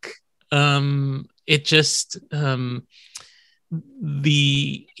book, it just,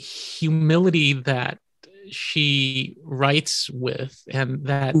 the humility that she writes with, and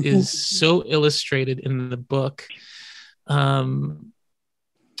that is so illustrated in the book,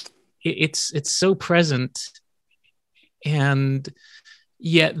 it's so present, and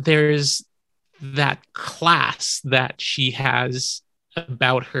yet there's that class that she has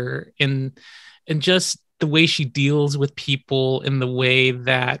about her, and just the way she deals with people, in the way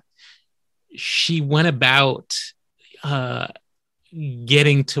that she went about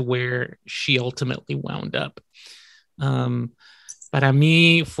getting to where she ultimately wound up. Para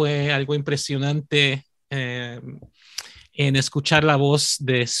mí fue algo impresionante en escuchar la voz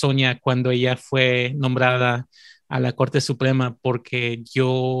de Sonia cuando ella fue nombrada a la Corte Suprema, porque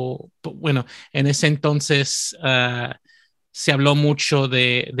en ese entonces se habló mucho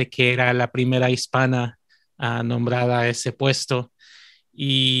de que era la primera hispana nombrada a ese puesto,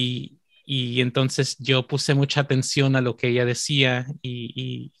 y entonces yo puse mucha atención a lo que ella decía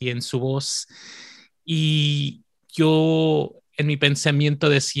y en su voz, y yo en mi pensamiento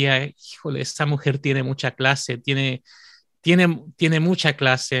decía, híjole, esta mujer tiene mucha clase, tiene mucha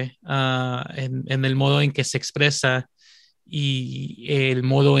clase en el modo en que se expresa y el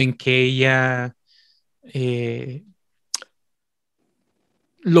modo en que ella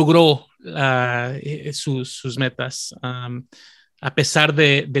logró sus metas, a pesar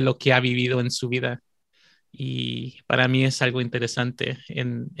de lo que ha vivido en su vida. Y para mí es algo interesante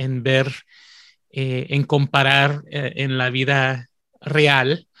en ver, en comparar en la vida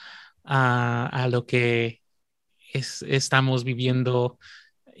real a lo que estamos viviendo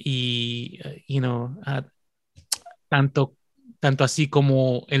y, tanto así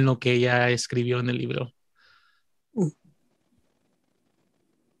como en lo que ella escribió en el libro.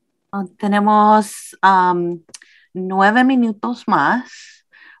 Tenemos 9 minutos más.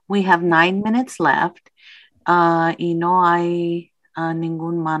 We have 9 minutes left. Y no hay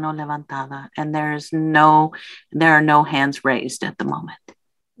ningún mano levantada. And there are no hands raised at the moment.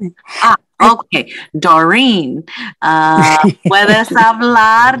 Okay. Doreen, puedes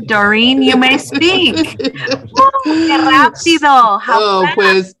hablar. Doreen, you may speak. ¡Qué rápido!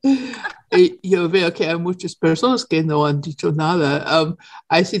 Pues yo veo que hay muchas personas que no han dicho nada.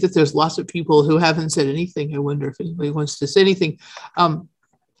 I see that there's lots of people who haven't said anything. I wonder if anybody wants to say anything.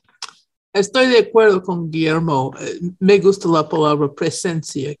 Estoy de acuerdo con Guillermo. Me gusta la palabra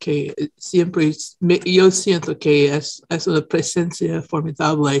presencia, que siempre yo siento que es una presencia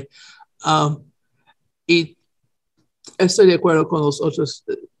formidable. Y estoy de acuerdo con los otros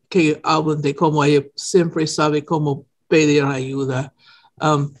que hablan de cómo ella siempre sabe cómo pedir ayuda.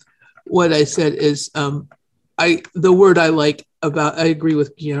 What I said is, the word I like about, I agree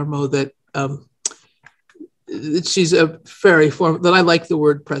with Guillermo that she's a very that I like the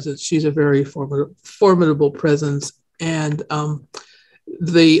word presence. She's a very formidable presence. And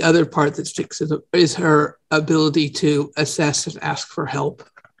the other part that sticks is her ability to assess and ask for help.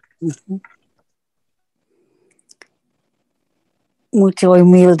 Mm-hmm. Mucho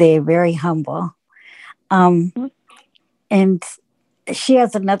humilde, very humble. And she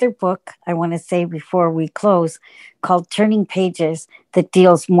has another book, I want to say before we close, called Turning Pages, that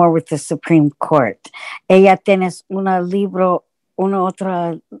deals more with the Supreme Court. Ella tiene un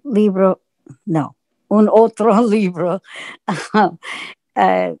otro libro,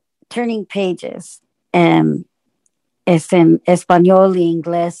 Turning Pages, and es en español y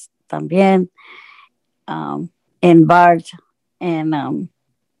inglés también, in Bard, and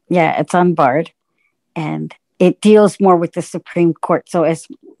it's on Bard, and it deals more with the Supreme Court, so es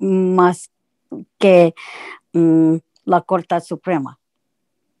más que la Corte Suprema.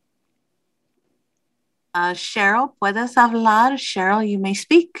 Cheryl, ¿puedes hablar? Cheryl, you may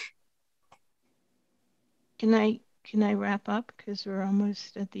speak. Can I wrap up because we're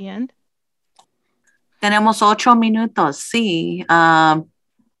almost at the end? Tenemos 8 minutos, sí.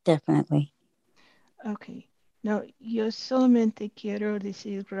 Definitely. Okay. No, yo solamente quiero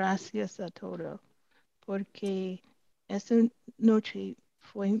decir gracias a todos, porque esta noche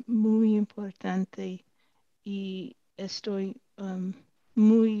fue muy importante y estoy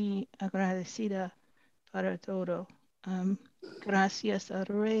muy agradecida para todo. Gracias a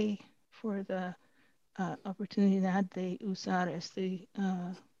Ray por la oportunidad de usar este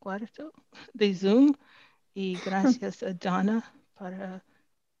cuarto de Zoom y gracias a Donna para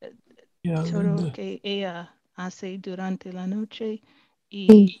todo lo que ella hace durante la noche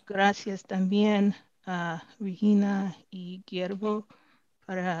y gracias también a Regina y Guillermo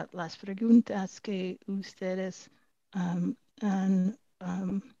para las preguntas que ustedes han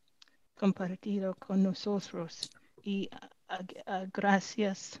compartido con nosotros y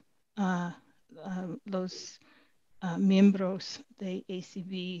gracias a los miembros de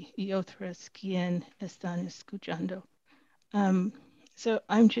ACB y otros quien están escuchando. So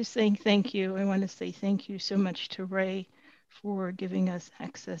I'm just saying thank you. I want to say thank you so much to Ray for giving us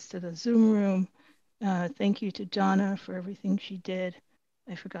access to the Zoom room. Thank you to Donna for everything she did.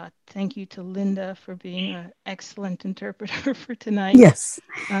 I forgot. Thank you to Linda for being an excellent interpreter for tonight. Yes.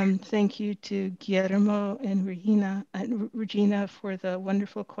 Thank you to Guillermo and Regina for the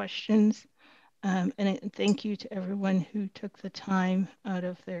wonderful questions. And thank you to everyone who took the time out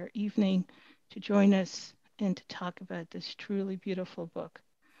of their evening to join us and to talk about this truly beautiful book.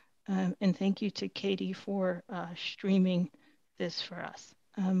 And thank you to Katie for streaming this for us.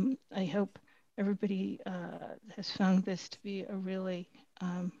 I hope everybody has found this to be a really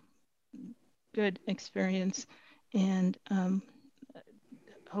good experience, and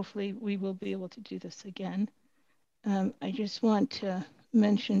hopefully we will be able to do this again. I just want to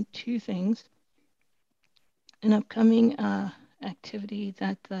mention 2 things. An upcoming activity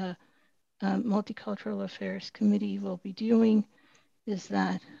that the Multicultural Affairs Committee will be doing is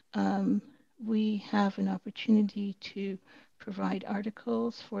that we have an opportunity to provide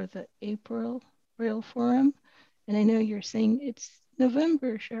articles for the April Rail Forum. And I know you're saying it's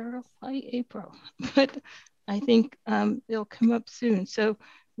November, Cheryl, why April? But I think it'll come up soon. So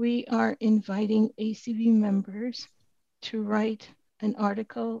we are inviting ACB members to write an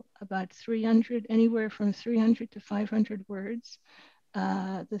article about anywhere from 300 to 500 words.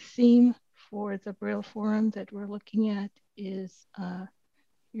 The theme for the Braille Forum that we're looking at is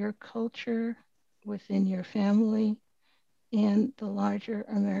your culture within your family and the larger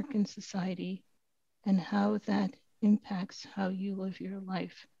American society, and how that impacts how you live your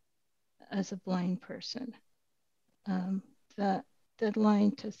life as a blind person. The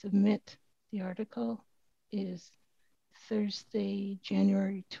deadline to submit the article is Thursday,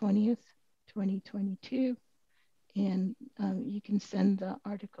 January 20th, 2022. And you can send the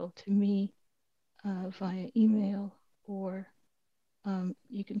article to me via email, or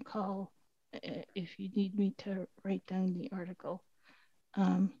you can call if you need me to write down the article.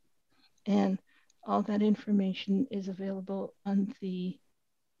 And all that information is available on the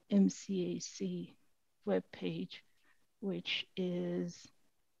MCAC webpage, which is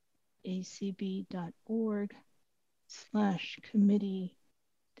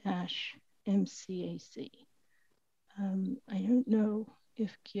acb.org/committee-MCAC. I don't know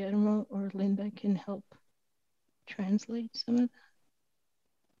if Guillermo or Linda can help translate some of that.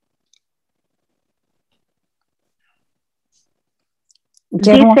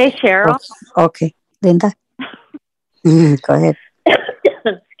 Dice Cheryl. Okay, Linda. Go ahead.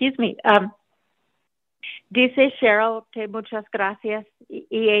 Excuse me. Dice Cheryl que muchas gracias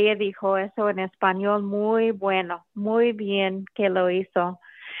y ella dijo eso en español muy bueno, muy bien que lo hizo.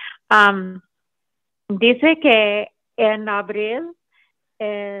 Dice que en abril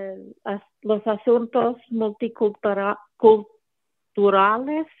los asuntos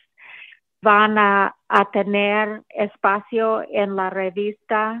multiculturales van a tener espacio en la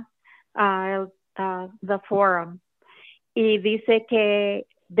revista The Forum, y dice que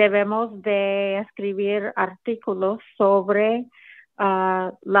debemos de escribir artículos sobre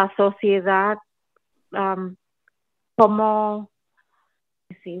la sociedad, como,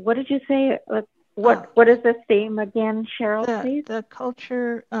 what did you say? What is the theme again, Cheryl, please? The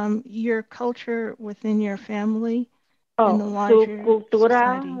culture, your culture within your family. Su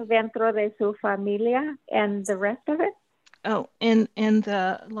cultura dentro de su familia and the rest of it. Oh, and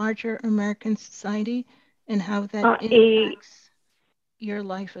the larger American society and how that impacts your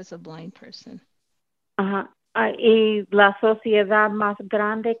life as a blind person. Y la sociedad más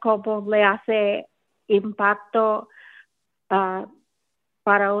grande, cómo le hace impacto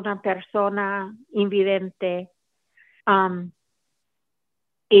para una persona invidente.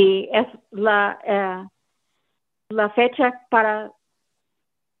 Y es la fecha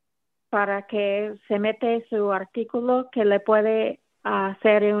para que se mete su artículo, que le puede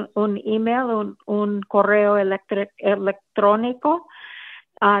hacer un email, un correo electrónico,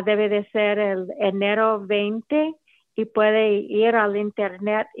 debe de ser el enero 20, y puede ir al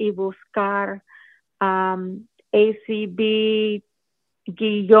internet y buscar ACB-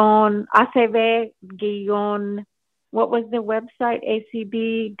 what was the website?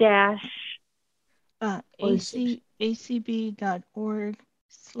 acb.org/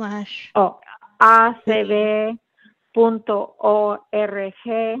 acb.org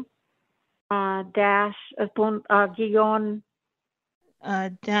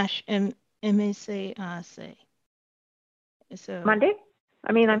MACAC. So, Monday?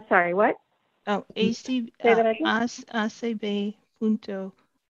 I mean, I'm sorry, what? Oh,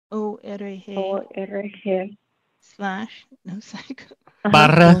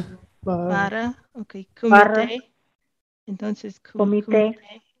 acb.org/barra, okay, comité. Entonces, comité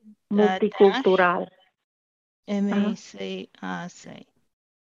multicultural. MACAC.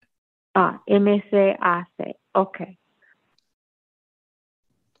 MCAC. Okay.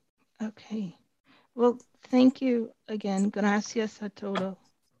 Okay. Well, thank you again. Gracias a todos.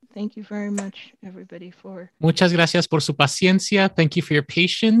 Thank you very much, everybody, for. Muchas gracias por su paciencia. Thank you for your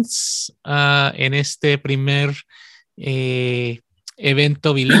patience en este primer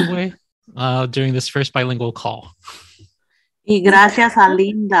evento bilingüe during this first bilingual call. Y gracias a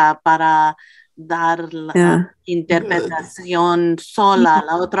Linda para dar la interpretación sola.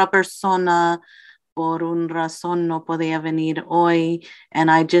 La otra persona por una razón no podía venir hoy.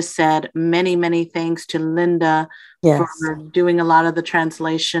 And I just said many, many thanks to Linda for doing a lot of the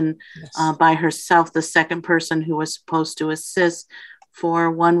translation by herself. The second person who was supposed to assist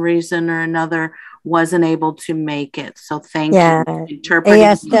for one reason or another wasn't able to make it. So thank you. Interpreting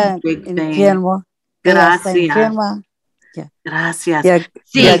is a big thing. Gracias. Gracias.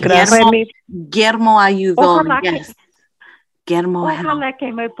 Guillermo ayudó. Ojalá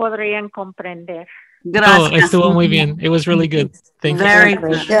que me podrían comprender. Gracias. Estuvo muy bien. It was really good. Thank you. Very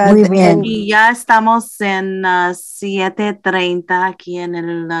good. Muy bien. Y ya estamos en 7:30 aquí en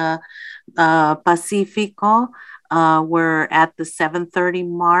el Pacífico. We're at the 7:30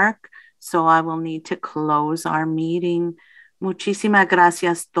 mark, so I will need to close our meeting. Muchísimas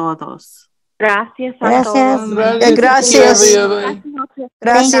gracias todos. Gracias a Gracias. todos. Gracias.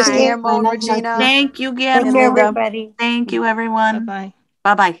 Gracias, Bye. Guillermo, Regina. Thank you, Guillermo. and Linda. Thank you, everyone. Bye-bye.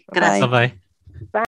 Bye-bye. Bye-bye. Bye-bye.